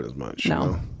don't happen as much. No.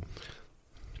 You know?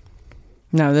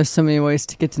 No, there's so many ways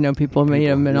to get to know people, meet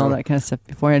them, and all that kind of stuff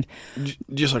beforehand.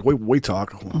 Just like we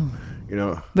talk, you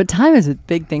know. But time is a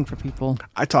big thing for people.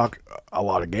 I talk a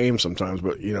lot of games sometimes,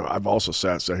 but you know, I've also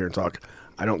sat here and talk.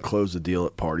 I don't close the deal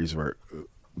at parties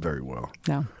very well.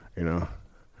 No. You know,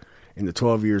 in the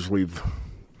 12 years we've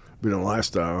been in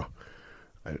lifestyle,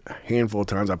 a handful of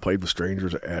times I played with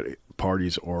strangers at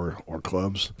parties or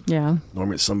clubs. Yeah.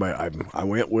 Normally it's somebody I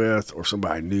went with or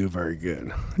somebody I knew very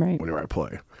good. Right. Whenever I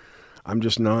play, I'm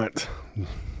just not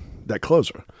that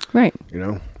closer. Right. You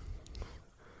know.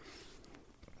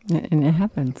 And it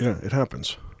happens. Yeah, it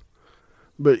happens.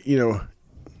 But, you know,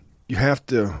 you have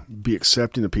to be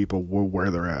accepting of people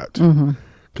where they're at.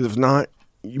 Because if not,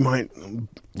 you might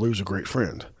lose a great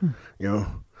friend. You know,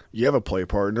 you have a play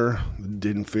partner that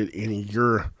didn't fit any of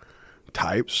your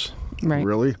types, Right.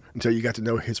 really, until you got to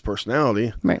know his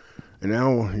personality. Right. And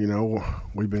now, you know,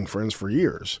 we've been friends for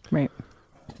years. Right.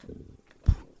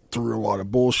 Through a lot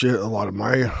of bullshit, a lot of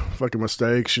my fucking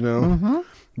mistakes, you know.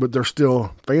 But they're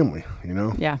still family, you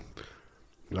know. Yeah.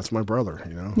 That's my brother,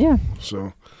 you know. Yeah.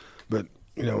 So, but,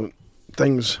 you know,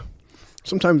 things,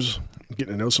 sometimes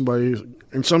getting to know somebody,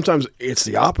 and sometimes it's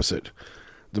the opposite.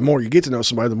 The more you get to know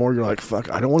somebody, the more you're like,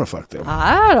 fuck, I don't want to fuck them.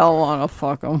 I don't want to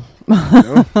fuck them. You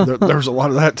know? There's a lot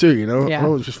of that too, you know. Yeah.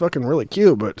 Oh, it's just fucking really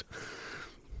cute, but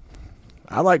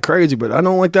I like crazy, but I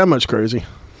don't like that much crazy,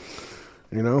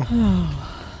 you know.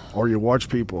 Or you watch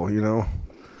people, you know,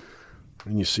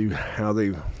 and you see how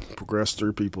they progress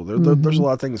through people. There's a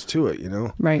lot of things to it, you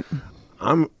know. Right.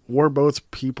 We're both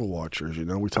people watchers, you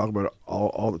know. We talk about it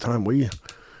all the time.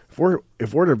 If we're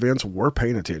at events, we're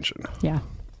paying attention. Yeah.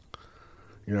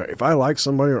 You know, if I like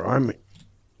somebody or I'm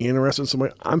interested in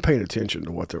somebody, I'm paying attention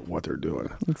to what they're doing.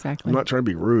 Exactly. I'm not trying to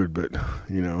be rude, but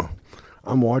you know,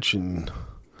 I'm watching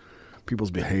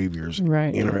people's behaviors,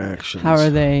 Right. interactions. How are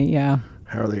they? Yeah.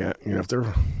 How are they at? You know, if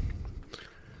they're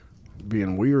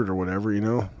being weird or whatever, you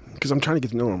know, because I'm trying to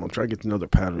get to know them. I'm trying to get to know their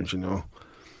patterns, you know.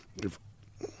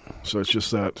 So it's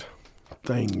just that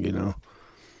thing, you know.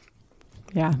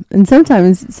 Yeah. And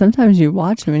sometimes you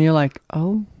watch them and you're like,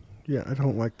 oh, Yeah, I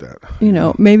don't like that. you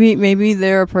know, maybe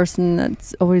they're a person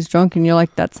that's always drunk and you're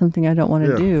like, that's something I don't want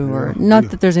to Yeah, do. yeah, Or not yeah.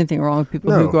 that there's anything wrong with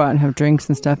people No. who go out and have drinks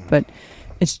and stuff, but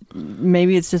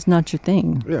maybe it's just not your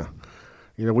thing. Yeah.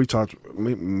 You know, we talked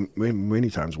many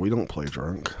times. We don't play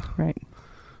drunk. Right.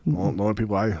 The only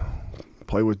people I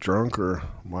play with drunk are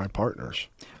my partners.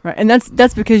 Right. And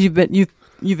that's because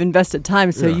you've invested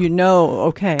time, so Yeah. you know,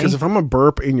 okay. Because if I'm a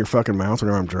burp in your fucking mouth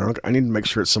whenever I'm drunk, I need to make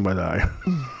sure it's somebody that I...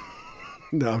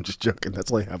 No, I'm just joking.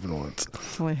 That's only happened once.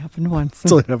 It's only happened once.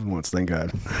 It's only happened once, thank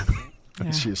God.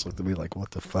 Yeah. She just looked at me like,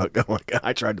 what the fuck? I'm like,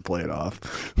 I tried to play it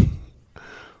off.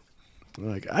 I'm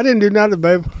like, I didn't do nothing,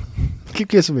 babe. Keep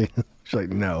kissing me. She's like,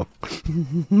 no.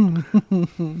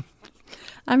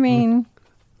 I mean,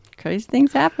 crazy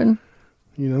things happen.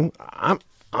 You know,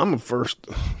 I'm a first...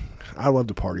 I love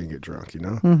to party and get drunk, you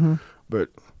know? But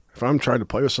if I'm trying to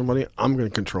play with somebody, I'm going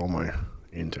to control my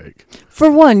intake. For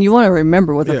one, you want to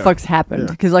remember what the Yeah. fuck's happened.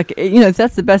 Yeah. Because, like, you know, if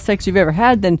that's the best sex you've ever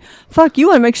had, then fuck, you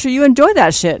want to make sure you enjoy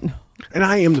that shit. And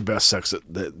I am the best sex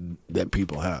that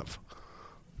people have.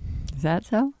 Is that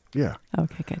so? Yeah.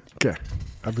 Okay, good. Okay.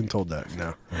 I've been told that.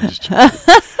 No. I'm just joking.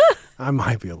 I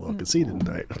might be a little conceited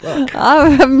tonight. Fuck.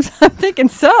 I'm thinking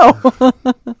so.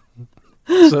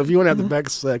 So if you want to have the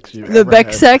best sex you've The ever Beck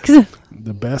had, sex.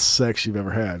 the best sex you've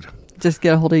ever had, Just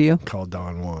get a hold of you. call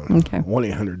Don Juan. Okay.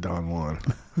 1-800-DON-JUAN.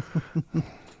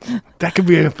 That could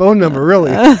be a phone number,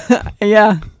 really.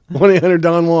 Yeah.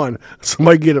 1-800-DON-JUAN.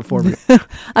 Somebody get it for me.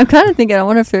 I'm kind of thinking, I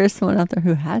wonder if there's someone out there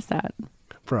who has that.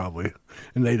 Probably.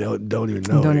 And they don't even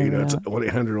know. Don't it, even It's know.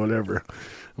 1-800 whatever.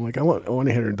 I'm like, I want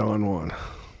 1-800-DON-JUAN.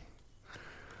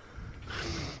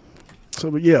 So,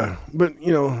 but yeah. But,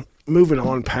 moving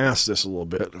on past this a little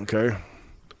bit, okay?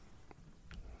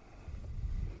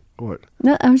 What?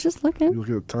 No, I was just You looking. look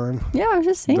at the time? Yeah, I was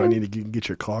just Do I saying. need to get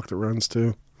your clock that runs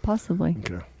too? Possibly.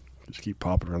 Okay. Just keep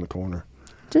popping around the corner.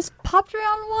 Just popped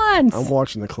around once. I'm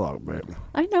watching the clock, babe.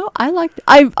 I know.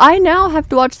 I now have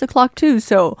to watch the clock too.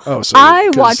 So, Oh, so I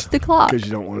watch the clock. Because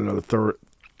you don't want another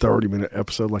 30-minute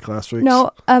episode like last week's?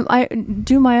 No, I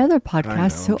do my other podcast, know,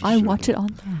 so just I watch joking. it on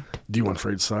that. Do you want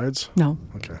frayed sides? No,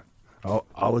 Okay.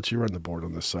 I'll let you run the board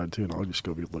on this side too, and I'll just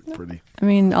go look pretty. I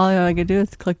mean all I could do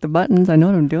is click the buttons. I know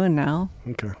what I'm doing now.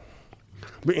 Okay.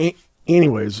 But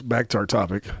anyways, back to our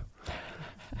topic.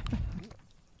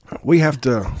 We have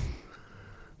to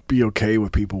be okay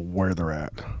with people where they're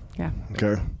at. Yeah,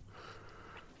 Okay.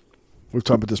 We've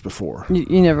talked about this before.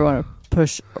 you never want to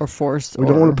push or force. We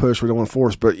don't want to push. We don't want to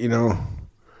force. But we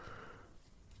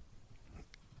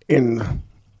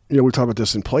talk about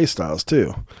this in play styles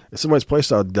too. If somebody's play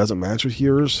style doesn't match with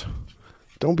yours,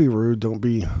 don't be rude. Don't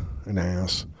be an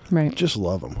ass. Right. Just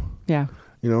love them. Yeah.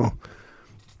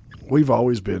 We've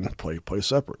always been play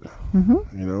separate.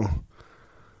 Mm-hmm.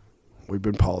 We've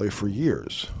been poly for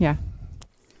years. Yeah.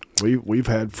 We've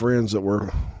had friends that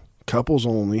were couples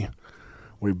only.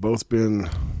 We've both been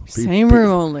Same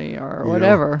room only or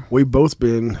whatever. We've both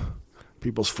been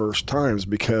people's first times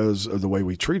because of the way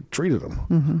we treated them.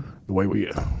 Mm-hmm. The way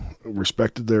we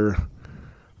respected their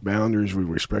boundaries, we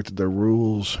respected their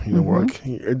rules. We're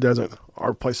like,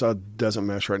 our play style doesn't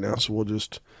mesh right now, so we'll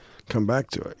just come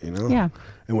back to it. Yeah.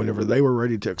 And whenever they were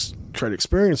ready to try to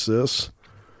experience this,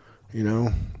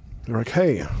 they're like,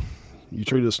 "Hey, you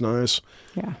treat us nice.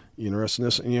 Yeah. You interested in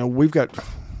this?" And we've got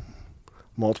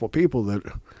multiple people that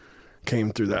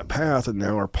came through that path and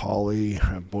now are poly,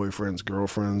 have boyfriends,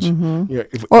 girlfriends.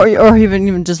 Mm-hmm. Or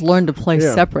even just learn to play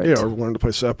separate. Yeah, or learn to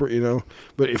play separate,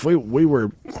 But if we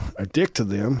were a dick to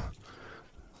them,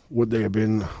 would they have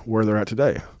been where they're at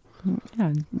today?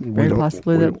 Yeah, very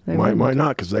possibly that they might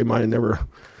not, because they might have never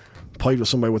played with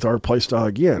somebody with our play style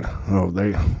again. Oh,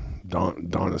 Don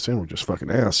and Sam were just fucking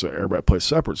ass, so everybody plays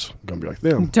separate's gonna be like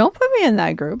them. Don't put me in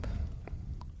that group.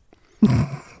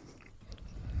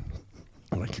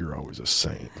 Like you're always a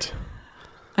saint.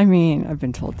 I mean, I've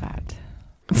been told that.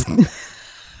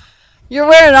 You're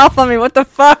wearing off on me. What the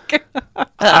fuck?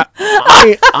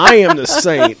 I am the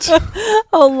saint.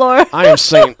 Oh Lord. I am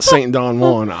Saint Don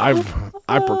Juan.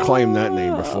 I proclaimed that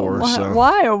name before.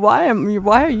 Why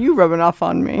are you rubbing off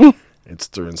on me? It's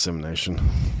through insemination.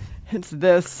 It's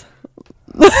this.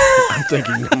 I'm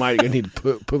thinking I might need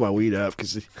to put my weed up,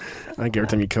 because I think every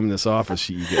time you come in this office,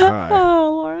 you get high.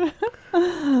 Oh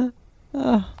Lord.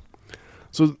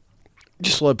 So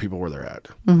just love people where they're at.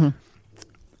 Mm-hmm.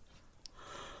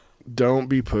 Don't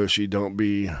be pushy. Don't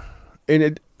be,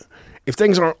 if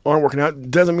things aren't working out,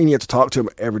 it doesn't mean you have to talk to them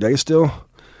every day. Still,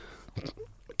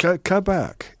 cut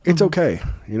back. It's okay.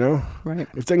 Right.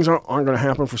 If things aren't going to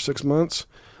happen for 6 months,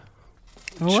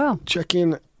 Oh well. check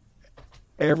in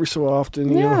every so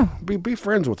often. Yeah. Be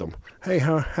friends with them. Hey,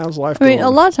 how's life I going? mean, a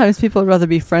lot of times people would rather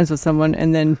be friends with someone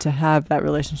and then to have that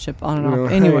relationship on and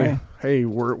off. Anyway. Hey,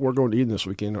 we're going to eat this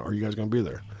weekend. Are you guys going to be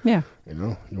there? Yeah. You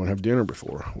want to have dinner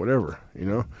before, whatever.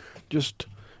 Just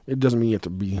it doesn't mean you have to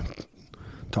be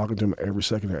talking to them every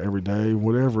second of every day,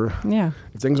 whatever. Yeah.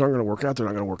 If things aren't going to work out, they're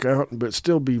not going to work out. But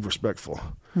still be respectful.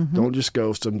 Mm-hmm. Don't just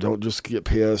ghost them. Don't just get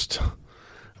pissed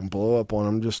and blow up on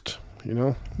them. Just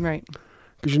Right.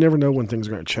 because you never know when things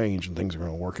are going to change and things are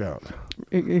going to work out.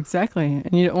 Exactly.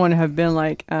 And you don't want to have been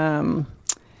like,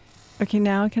 okay,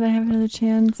 now can I have another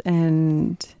chance?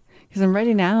 And because I'm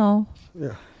ready now.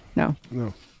 Yeah. No.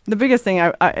 No. The biggest thing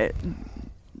I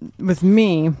with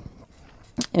me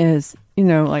is,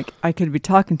 like I could be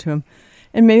talking to them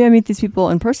and maybe I meet these people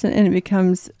in person and it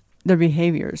becomes their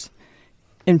behaviors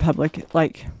in public.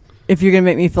 Like if you're going to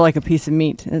make me feel like a piece of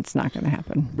meat, it's not going to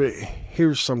happen. But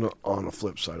here's something on the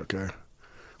flip side, okay?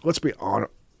 Let's be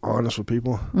honest with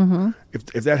people. Mm-hmm.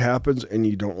 If that happens and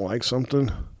you don't like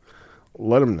something,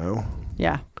 let them know.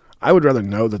 Yeah. I would rather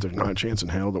know that there's not a chance in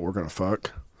hell that we're going to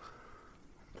fuck,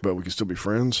 but we can still be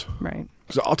friends. Right.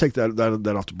 So I'll take that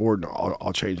off the board and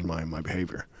I'll change my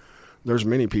behavior. There's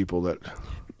many people that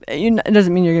It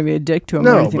doesn't mean you're going to be a dick to them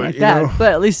No, or anything but, like you that. know-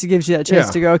 But at least it gives you that chance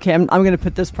Yeah. to go, okay, I'm going to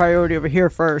put this priority over here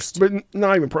first. But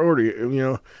not even priority.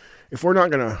 If we're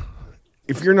not gonna,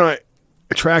 if you're not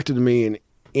attracted to me and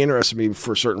interested in me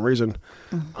for a certain reason,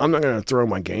 I'm not gonna throw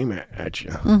my game at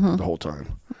you the whole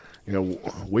time.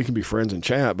 We can be friends and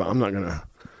chat, but I'm not gonna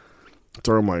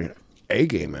throw my A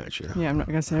game at you. Yeah, I'm not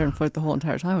going to sit here and flirt the whole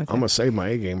entire time with you. I'm gonna save my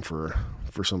A game for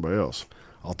somebody else.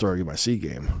 I'll throw you my C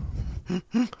game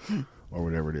or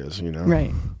whatever it is.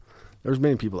 Right. There's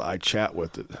many people that I chat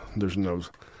with that there's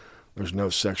no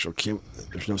sexual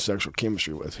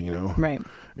chemistry with. Right.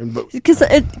 But Because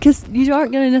you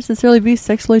aren't going to necessarily be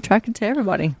sexually attracted to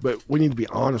everybody. But we need to be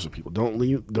honest with people. Don't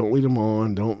lead them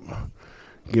on. Don't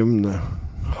give them the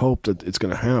hope that it's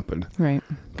going to happen. Right.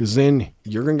 Because then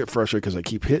you're going to get frustrated because they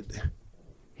keep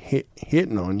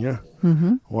hitting on you.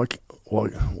 Mm-hmm.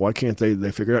 Why can't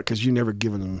they figure it out? Because you never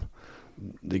given them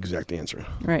the exact answer.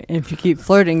 Right. And if you keep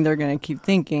flirting, they're going to keep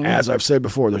thinking. As I've said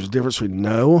before, there's a difference between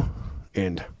no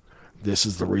and this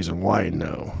is the reason why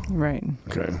no. Right.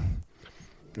 Okay.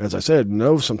 As I said,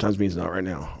 no sometimes means not right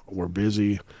now. We're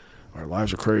busy. Our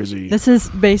lives are crazy. This is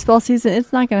baseball season.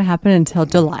 It's not going to happen until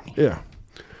July. Yeah.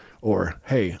 Or,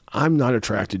 hey, I'm not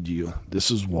attracted to you.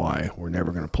 This is why we're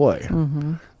never going to play.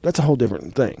 Mm-hmm. That's a whole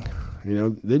different thing.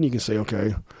 Then you can say,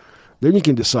 okay. Then you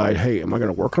can decide, hey, am I going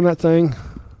to work on that thing?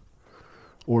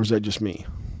 Or is that just me?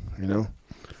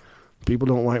 People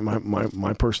don't like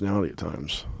my personality at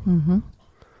times. Mm-hmm.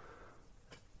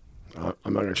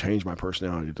 I'm not going to change my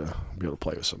personality to be able to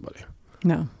play with somebody.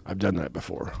 No. I've done that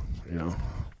before,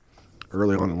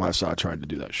 Early on in life, I tried to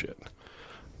do that shit.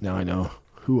 Now I know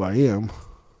who I am.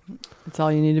 That's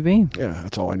all you need to be. Yeah,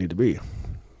 that's all I need to be.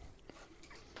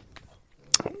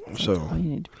 So, All you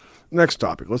need to be. next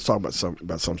topic. Let's talk about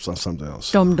something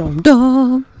else. Dum, dum,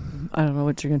 dum. I don't know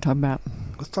what you're going to talk about.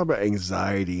 Let's talk about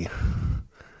anxiety.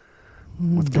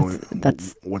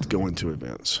 That's What's going to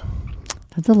events?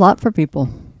 That's a lot for people.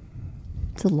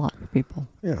 It's a lot for people.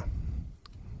 Yeah.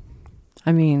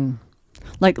 I mean,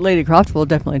 like Lady Croft will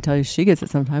definitely tell you she gets it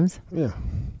sometimes. Yeah.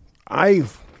 I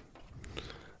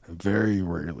very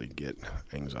rarely get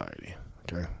anxiety.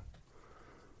 Okay.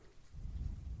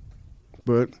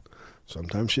 But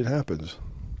sometimes shit happens.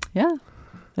 Yeah,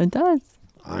 it does.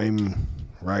 I'm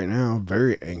right now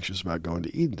very anxious about going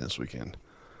to Eden this weekend.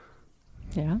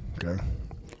 Yeah. Okay.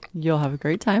 You'll have a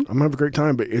great time. I'm gonna have a great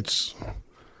time, but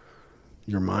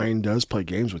your mind does play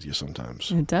games with you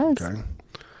sometimes. It does. Okay.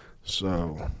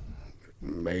 So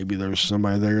maybe there's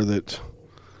somebody there that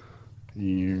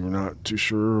you're not too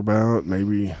sure about.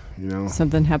 Maybe,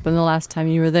 Something happened the last time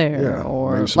you were there, Yeah,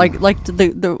 or maybe some- like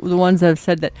the ones that have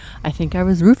said that I think I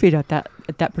was roofied at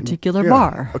that particular Yeah.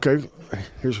 bar. Okay.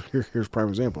 Here's a prime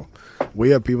example. We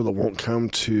have people that won't come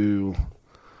to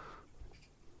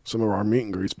some of our meet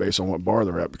and greets based on what bar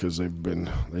they're at because they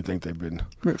think they've been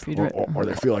Roofied, or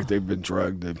they feel like they've been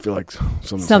drugged. They feel like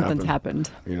something's happened.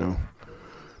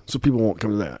 So people won't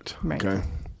come to that. Right. Okay.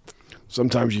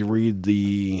 Sometimes you read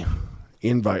the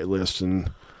invite list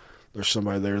and there's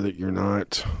somebody there that you're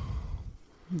not.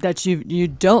 That you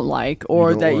don't like, or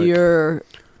You don't that like. you're,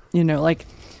 like.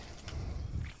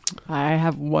 I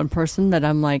have one person that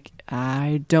I'm like,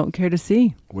 I don't care to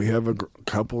see. We have a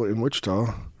couple in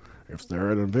Wichita. If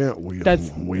they're at an event, we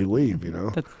leave.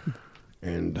 That's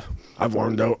And I've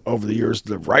learned over the years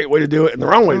the right way to do it and the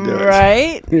wrong way to do it.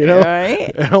 right.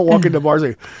 Right. I don't walk into bars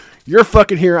and say, "You're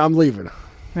fucking here. I'm leaving."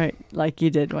 Right. Like you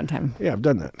did one time. Yeah, I've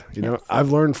done that.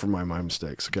 I've learned from my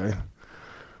mistakes. Okay.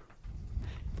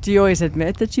 Do you always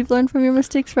admit that you've learned from your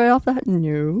mistakes right off the bat?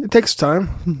 No. It takes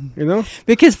time.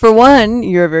 Because for one,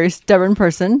 you're a very stubborn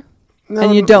person, No,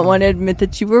 and you don't want to admit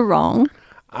that you were wrong.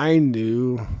 I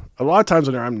knew a lot of times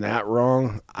when I'm not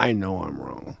wrong, I know I'm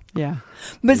wrong. Yeah.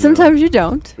 But sometimes you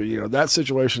don't. But that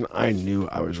situation, I knew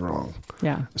I was wrong.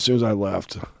 Yeah. As soon as I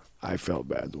left, I felt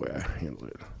bad the way I handled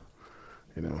it.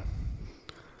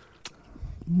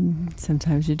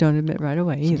 Sometimes you don't admit right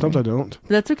away either. Sometimes I don't. But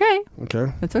that's okay.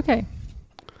 Okay. That's okay.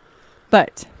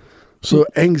 But So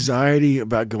anxiety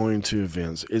about going to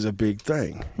events is a big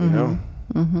thing, you know?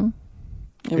 Mm-hmm.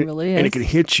 It really is. And it can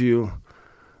hit you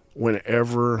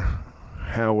whenever,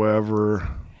 however.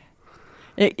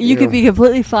 You could be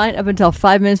completely fine up until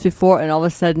 5 minutes before, and all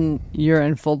of a sudden you're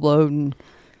in full-blown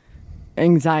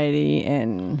anxiety,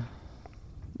 and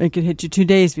it could hit you 2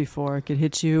 days before. It could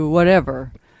hit you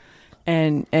whatever.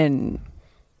 And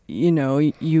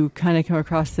you kind of come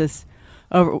across this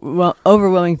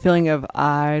overwhelming feeling of,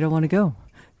 I don't want to go.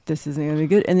 This isn't going to be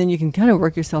good. And then you can kind of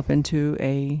work yourself into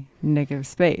a negative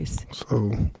space.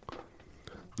 So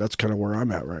that's kind of where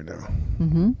I'm at right now.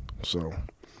 Mm-hmm. So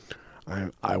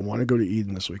I want to go to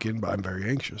Eden this weekend, but I'm very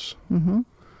anxious.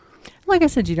 Like I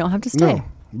said, you don't have to stay. No,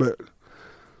 but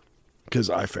because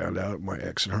I found out my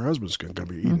ex and her husband's going to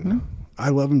be Eden. I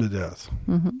love them to death.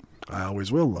 I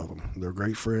always will love them. They're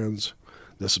great friends.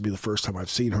 This will be the first time I've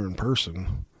seen her in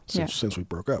person since we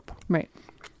broke up. Right.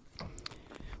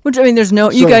 Which, I mean, there's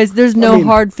no,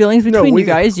 hard feelings between you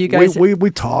guys. You guys, we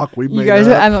talk. You guys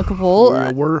are amicable.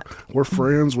 We're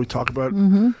friends. We talk about,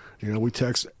 we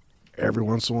text every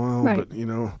once in a while. Right.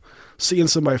 But, seeing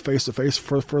somebody face to face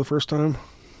for the first time.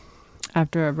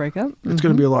 After a breakup? It's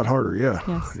going to be a lot harder, yeah.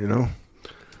 Yes.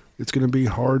 It's going to be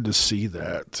hard to see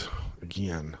that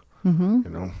again,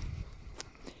 And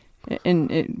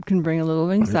it can bring a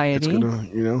little anxiety. It's gonna,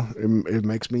 it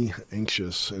makes me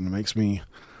anxious and it makes me...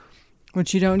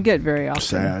 Which you don't get very often.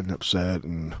 Sad and upset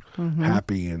and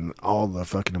happy and all the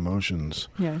fucking emotions.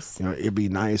 Yes. It'd be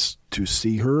nice to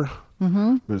see her,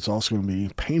 but it's also going to be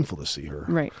painful to see her.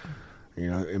 Right.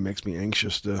 It makes me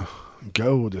anxious to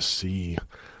go to see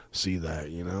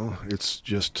that, It's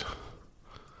just...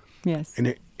 Yes.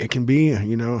 And it can be,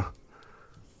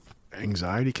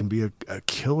 anxiety can be a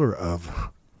killer of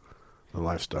the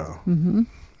lifestyle.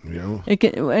 It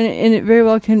can, and it very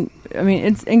well can. I mean,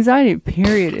 it's anxiety.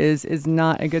 Period is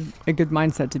not a good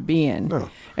mindset to be in,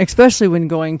 no. Especially when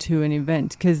going to an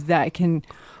event, because that can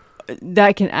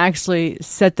actually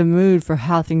set the mood for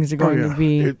how things are going to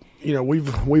be.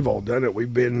 We've all done it.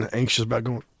 We've been anxious about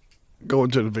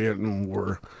going to an event, and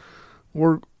we're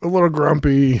a little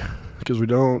grumpy because we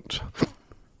don't.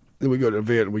 Then we go to an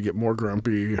event and we get more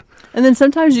grumpy. And then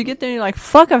sometimes you get there and you're like,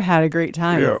 "Fuck, I've had a great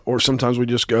time." Yeah. Or sometimes we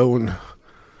just go and. A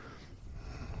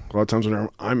lot of times when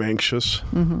I'm anxious,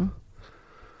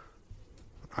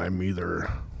 I'm either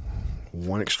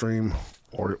one extreme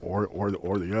or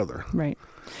the other. Right.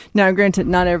 Now, granted,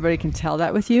 not everybody can tell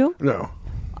that with you. No.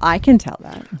 I can tell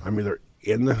that. I'm either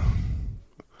in the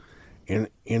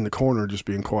corner just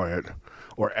being quiet,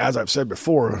 or as I've said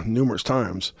before numerous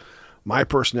times, my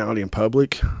personality in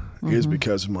public is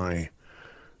because of my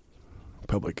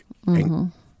public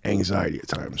anxiety at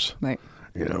times. Right.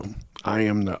 I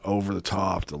am the over the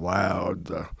top, the loud,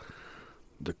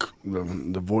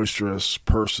 the boisterous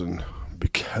person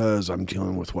because I'm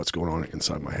dealing with what's going on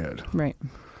inside my head. Right.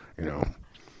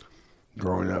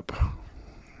 Growing up,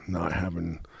 not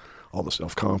having all the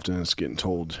self-confidence, getting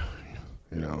told,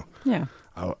 Yeah.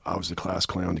 I was the class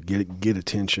clown to get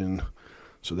attention,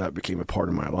 so that became a part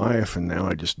of my life, and now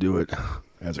I just do it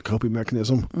as a coping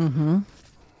mechanism.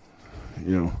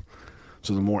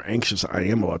 So the more anxious I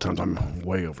am, a lot of times I'm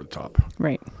way over the top.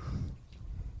 Right.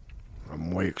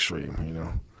 I'm way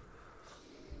extreme,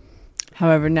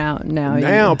 However,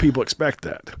 now people expect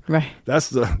that. Right. That's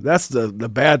the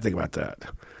bad thing about that.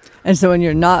 And so when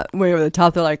you're not way over the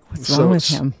top, they're like, "What's wrong with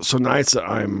him?" So nights that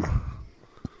I'm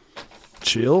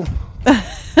chill,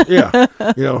 yeah,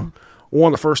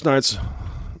 one of the first nights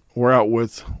we're out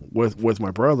with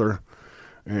my brother,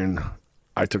 and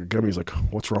I took a gummy. He's like,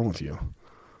 "What's wrong with you?"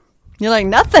 You're like,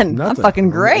 nothing. I'm fucking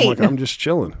great. I'm like, I'm just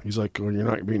chilling. He's like, well, you're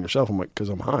not being yourself. I'm like, because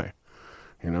I'm high,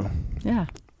 Yeah.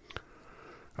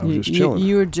 I was just chilling.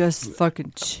 You were just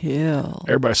fucking chill.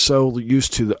 Everybody's so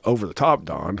used to the over the top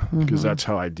Don because that's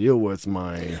how I deal with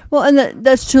my. Well, and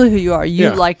that's truly who you are.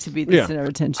 You like to be the center of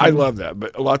attention. I love that,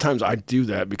 but a lot of times I do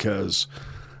that because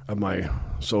of my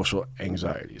social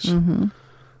anxieties,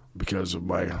 because of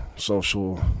my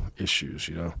social issues.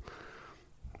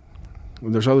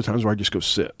 And there's other times where I just go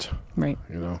sit. Right.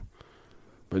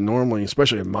 But normally,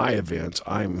 especially in my events,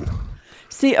 I'm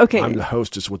the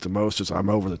hostess with the mostest. I'm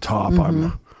over the top.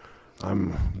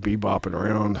 I'm bebopping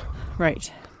around.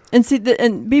 Right. And see,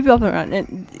 and bebopping around,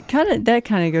 and that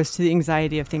kind of goes to the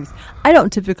anxiety of things. I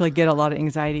don't typically get a lot of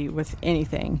anxiety with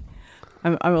anything.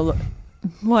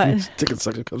 What? Taking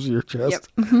second comes to your chest.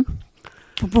 Yep.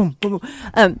 Boom, boom, boom.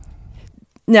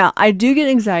 Now, I do get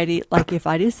anxiety, like if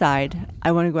I decide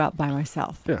I want to go out by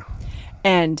myself. Yeah.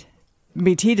 And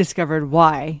BT discovered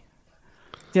why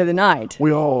the other night.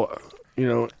 We all,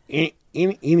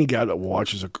 any guy that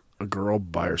watches a girl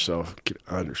by herself can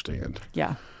understand.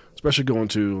 Yeah. Especially going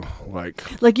to, like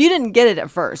you didn't get it at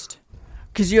first.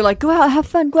 Because you're like, go out, have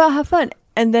fun.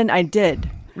 And then I did.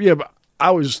 Yeah, but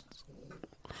I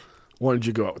wanted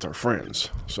you to go out with our friends,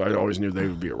 so I always knew they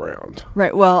would be around.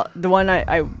 Right. Well, the one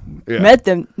I met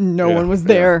them, no one was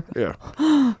there. Yeah.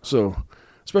 So,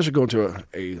 especially going to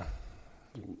a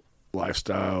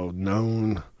lifestyle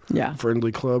known,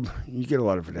 friendly club, you get a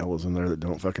lot of vanillas in there that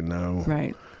don't fucking know.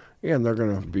 Right. Yeah, and they're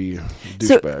gonna be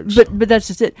douchebags. But that's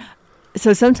just it.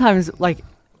 So sometimes,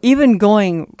 even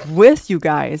going with you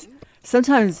guys,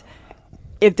 sometimes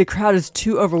if the crowd is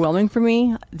too overwhelming for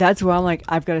me, that's where I'm like,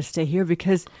 I've got to stay here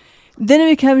because Then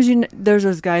it becomes, there's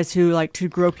those guys who like to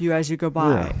grope you as you go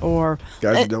by, Yeah. or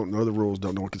Guys that don't know the rules,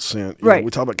 don't know what consent. Right.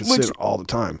 We talk about consent all the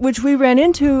time. which we ran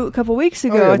into a couple weeks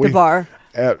ago yeah, at the bar.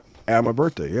 At my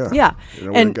birthday, yeah. Yeah.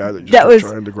 With And a guy that just that was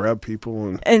was- trying to grab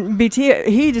people. And BT,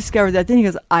 he discovered that then. He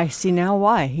goes, I see now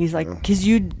why. He's like, because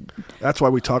you, That's why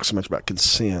we talk so much about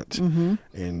consent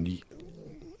and,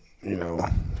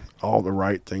 all the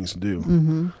right things to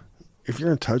do. If you're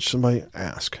going to touch somebody,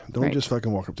 ask. Don't Right. just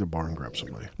fucking walk up to a bar and grab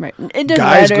somebody. right. It doesn't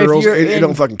Guys, matter girls, if you're it in,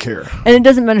 don't fucking care. and it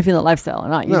doesn't matter if you're in the lifestyle or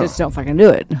not. You No. just don't fucking do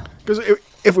it. Because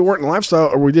if we weren't in lifestyle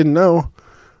or we didn't know,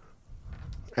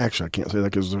 actually, I can't say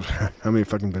that because how many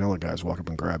fucking vanilla guys walk up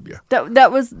and grab you?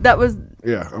 That was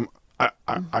Yeah,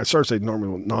 I started saying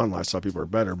normally non-lifestyle people are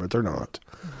better, but they're not.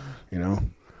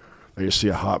 They just see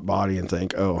a hot body and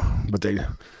think, oh, but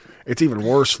it's even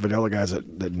worse vanilla guys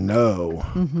that know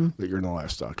that you're in the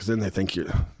lifestyle, because then they think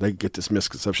they get this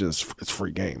misconception it's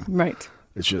free game. right.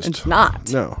 It's just It's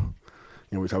not. No,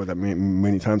 we talk about that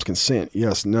many times. Consent,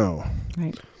 yes, no.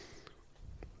 Right.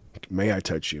 May I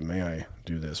touch you? May I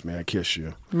do this? May I kiss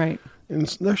you? Right. And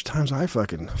there's times I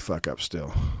fucking fuck up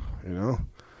still,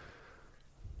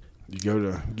 You go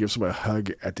to give somebody a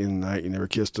hug at the end of the night, you never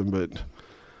kissed them, but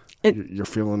you're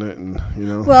feeling it, and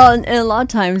Well, and a lot of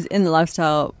times in the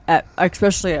lifestyle,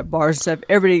 especially at bars and stuff,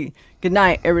 everybody good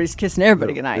night. Everybody's kissing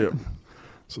everybody good night. Yeah.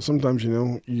 So sometimes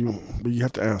but you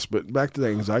have to ask. But back to the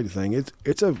anxiety thing,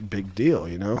 it's a big deal,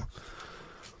 and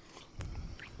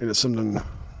it's something.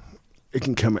 It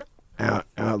can come out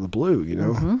of the blue,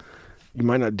 You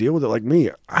might not deal with it like me.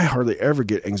 I hardly ever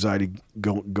get anxiety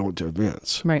going to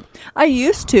events. Right. I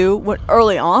used to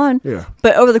early on. Yeah.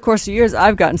 But over the course of years,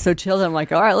 I've gotten so chilled. I'm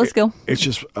like, all right, let's go. It's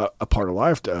just a part of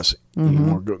life to us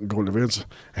anymore. Going to events.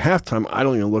 Half time, I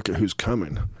don't even look at who's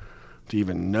coming to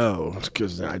even know,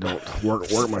 because I don't work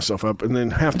myself up. And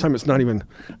then half time, it's not even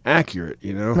accurate.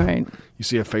 Right. You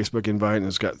see a Facebook invite and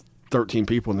it's got 13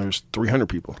 people and there's 300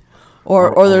 people.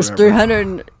 Or there's whatever.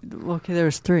 300. Okay,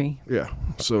 there's 3. Yeah.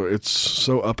 So it's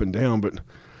so up and down, but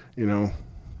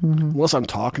unless I'm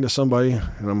talking to somebody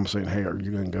and I'm saying, hey, are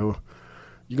you going to go?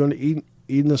 You going to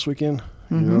Eden this weekend?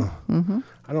 I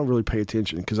don't really pay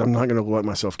attention because I'm not going to let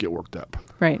myself get worked up.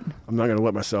 Right. I'm not going to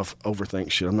let myself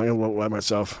overthink shit. I'm not going to let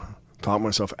myself talk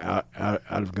myself out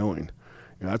of going.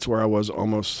 That's where I was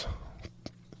almost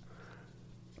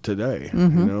today.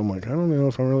 I'm like, I don't know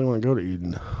if I really want to go to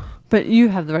Eden. But you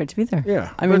have the right to be there.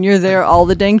 Yeah. I mean, you're there all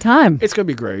the dang time. It's going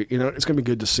to be great. It's going to be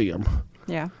good to see them.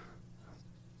 Yeah.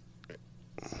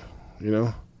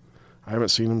 I haven't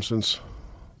seen them since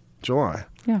July.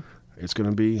 Yeah. It's going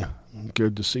to be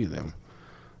good to see them.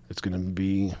 It's going to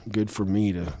be good for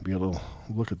me to be able to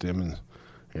look at them and,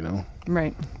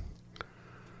 Right.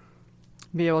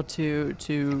 Be able to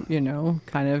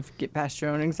kind of get past your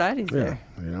own anxieties yeah,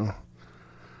 there.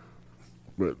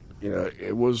 But,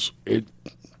 it was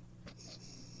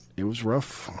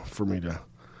rough for me to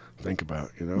think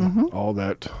about, all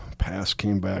that past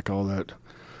came back, all that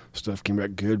stuff came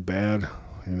back, good, bad,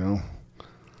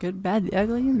 Good, bad, the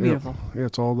ugly, and the beautiful. Yeah,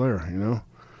 it's all there, and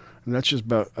that's just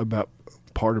about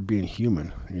part of being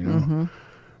human,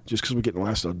 Just because we get in the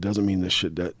lifestyle doesn't mean this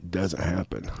shit that doesn't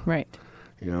happen, Right.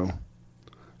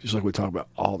 Just like we talk about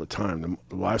all the time,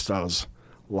 the lifestyle is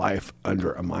life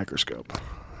under a microscope.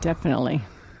 Definitely.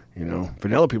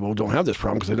 Vanilla people don't have this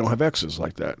problem because they don't have exes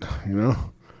like that,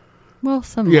 Well,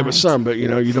 some. Yeah, might. but some, but you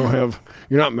don't have,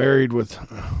 you're not married with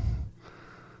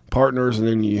partners, and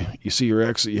then you see your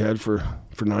ex that you had for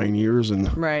 9 years,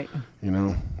 and Right.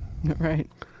 Right.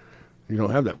 you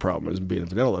don't have that problem as being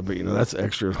vanilla, but that's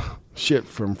extra shit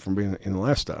from being in the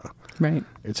lifestyle. Right.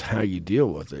 It's how you deal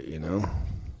with it,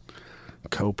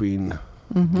 coping,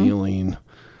 dealing,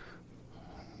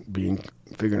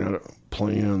 figuring out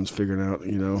plans, figuring out,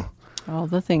 All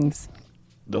the things.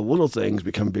 the little things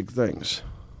become big things.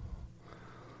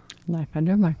 Life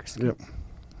under a microscope.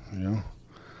 Yep.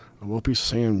 A little piece of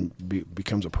sand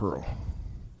becomes a pearl.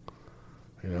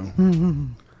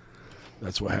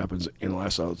 That's what happens in the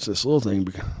lifestyle. It's this little thing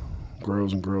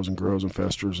grows and grows and grows and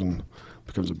festers and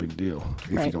becomes a big deal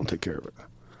if you don't take care of it.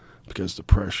 Because the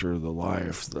pressure, the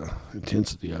life, the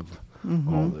intensity of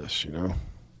all this,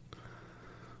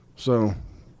 So, a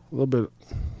little bit,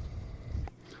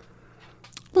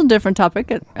 A little different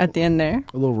topic at the end there.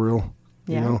 a little real.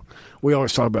 Yeah. We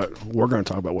always we're going to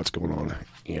talk about what's going on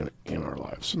in our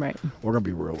lives. Right. We're going to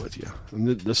be real with you. And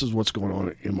this is what's going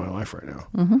on in my life right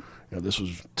now. This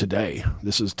was today.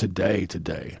 This is today.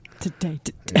 Today.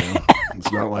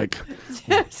 It's not like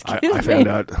I found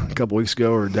out a couple weeks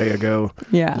ago or a day ago.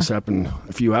 Yeah. This happened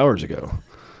a few hours ago.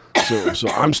 So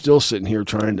I'm still sitting here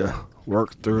trying to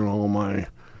work through all my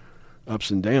ups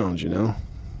and downs,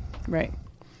 Right.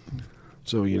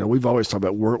 So, we've always talked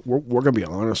about we're going to be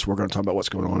honest. We're going to talk about what's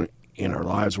going on in our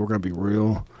lives. We're going to be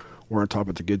real. We're going to talk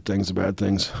about the good things, the bad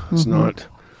things. It's not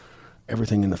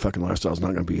everything in the fucking lifestyle is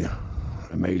not going to be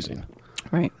amazing.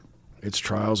 Right. It's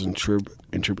trials and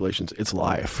tribulations. It's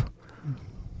life.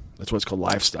 That's what it's called,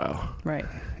 lifestyle. Right.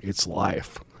 It's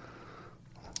life.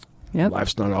 Yep.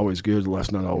 Life's not always good.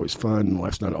 Life's not always fun.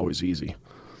 Life's not always easy.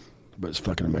 But it's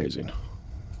fucking amazing.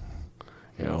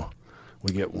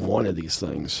 We get one of these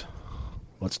things.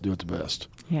 Let's do it the best.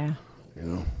 Yeah.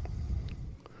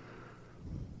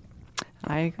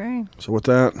 I agree. So with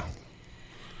that,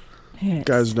 Yes.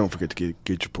 guys, don't forget to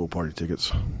get your pool party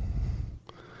tickets.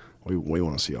 We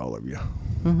want to see all of you.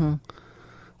 Mm-hmm.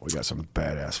 We got some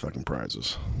badass fucking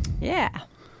prizes. Yeah.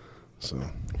 So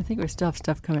I think we still have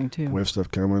stuff coming too. we have stuff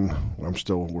coming. We're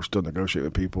still negotiating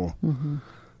with people. Mm-hmm.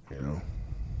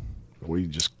 We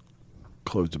just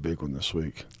closed a big one this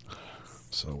week.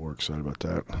 So we're excited about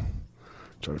that.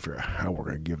 Trying to figure out how we're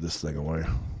going to give this thing away.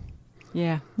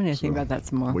 Yeah. We need to think So, about that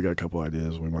some more. We got a couple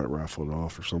ideas. We might raffle it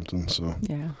off or something. So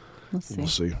Yeah. We'll see. we'll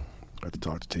see. I have to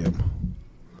talk to Tim.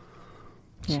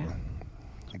 Yeah.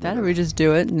 So, That or we just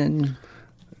do it and then.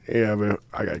 yeah, but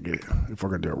I got to get it. If we're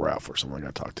going to do a raffle or something, I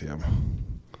got to talk to him.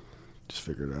 Just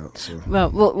figure it out. So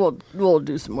Well, we'll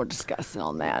do some more discussing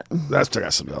on that. that's still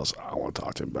got something else I want to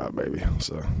talk to him about, maybe.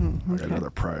 So I got okay. another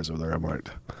prize over there. I might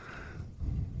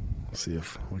see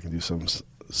if we can do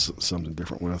something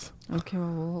different with. Okay.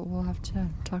 Well, we'll have to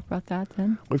talk about that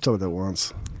then. We've talked about that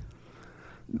once.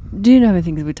 Do you know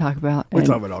anything that we talk about? We And-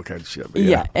 talk about all kinds of shit. But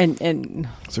Yeah. And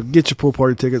So get your pool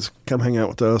party tickets. Come hang out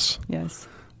with us. yes.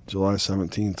 July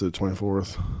 17th to the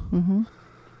 24th. Mm-hmm.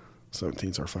 17th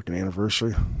is our fucking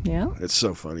anniversary. Yeah. It's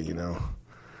so funny,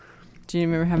 Do you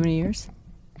remember how many years?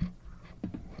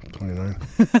 29.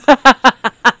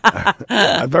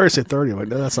 I'd better say 30. I'm like,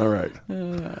 no, that's not right.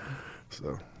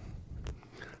 So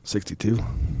 62.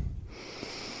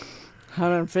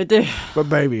 150. But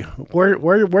baby, where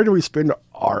do we spend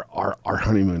our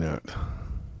honeymoon at?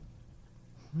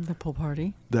 The pool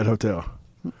party. That hotel.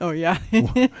 Oh yeah.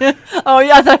 Oh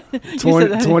yeah. I thought you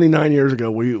said that. 29 years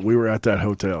ago, we were at that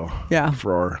hotel. Yeah.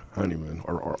 For our honeymoon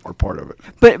or part of it.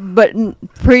 But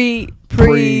pre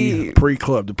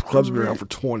Club. The club's been around for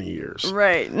 20 years.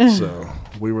 right. So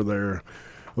we were there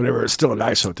whenever it was still a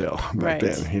nice hotel back right.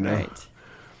 then, Right.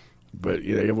 But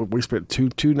we spent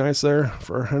two nights there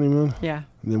for our honeymoon. Yeah.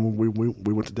 And then we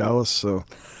went to Dallas. So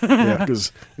yeah,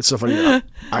 because it's so funny.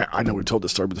 I know we told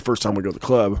this story, but the first time we go to the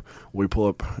club, we pull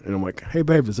up and I'm like, "Hey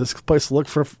babe, does this place look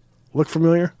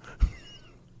familiar?"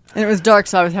 And it was dark,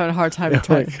 so I was having a hard time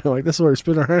trying. Like this is where we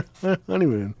spent our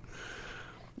honeymoon.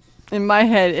 In my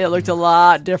head, it looked a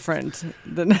lot different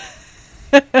than.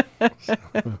 Yeah.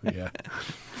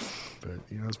 But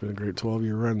it's been a great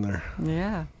 12-year run there.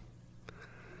 Yeah.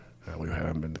 We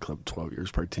haven't been to the club 12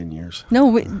 years, probably 10 years.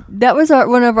 No, that was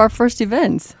one of our first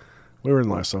events. We were in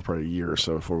lifestyle probably a year or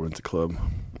so before we went to the club.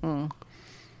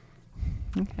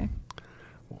 Okay.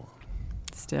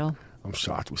 Still. I'm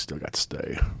shocked we still got to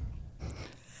stay.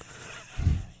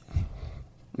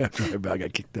 After I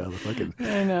got kicked out of the fucking...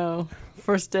 I know.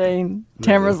 First day,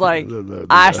 Tamara's like, the-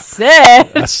 I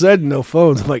said. I said no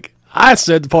phones. I'm like, I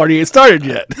said the party ain't started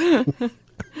yet.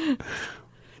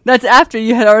 That's after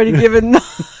you had already given.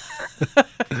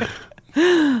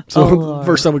 So Lord.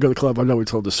 first time we go to the club, I know we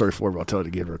told this story before, but I'll tell it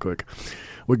again real quick.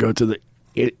 We go to the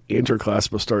inter-class,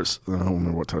 supposed to start, I don't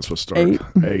remember what time it's supposed to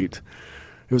start. 8.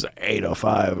 It was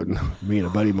 8:05, and me and a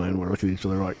buddy of mine were looking at each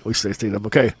other like, we stayed up.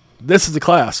 Okay, this is the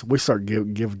class. We start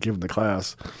giving the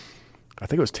class. I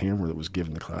think it was Tamara that was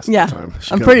giving the class at Yeah, the time.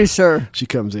 I'm pretty sure. She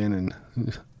comes in and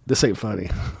this ain't funny.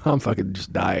 I'm fucking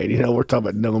just dying. We're talking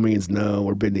about no means no.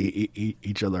 We're bending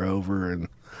each other over. And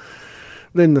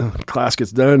then the class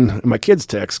gets done. And my kids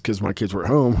text because my kids were at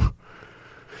home.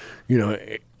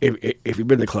 If you've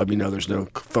been to the club, there's no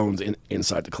phones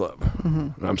inside the club.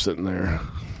 Mm-hmm. And I'm sitting there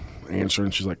answering.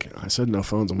 She's like, I said no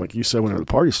phones. I'm like, you said whenever the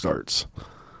party starts.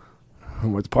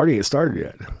 I'm like, the party ain't started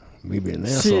yet. Me being an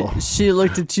asshole. She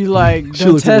looked at you like, She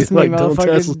don't looked at me test me, like, don't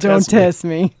motherfucker. Don't test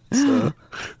me. So,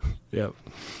 yep.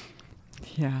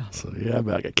 Yeah. So, yeah, I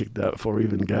got kicked out before we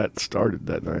even got started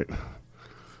that night.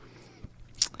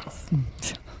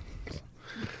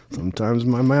 Sometimes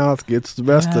my mouth gets the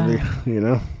best of me,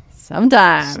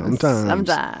 Sometimes.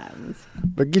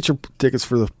 But get your tickets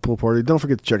for the pool party. Don't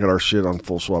forget to check out our shit on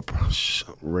Full Swap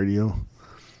Radio,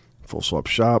 Full Swap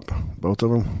Shop, both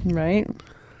of them. Right.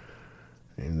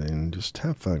 And then just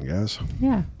have fun, guys.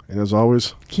 Yeah. And as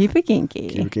always, Keep it kinky.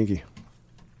 keep it kinky.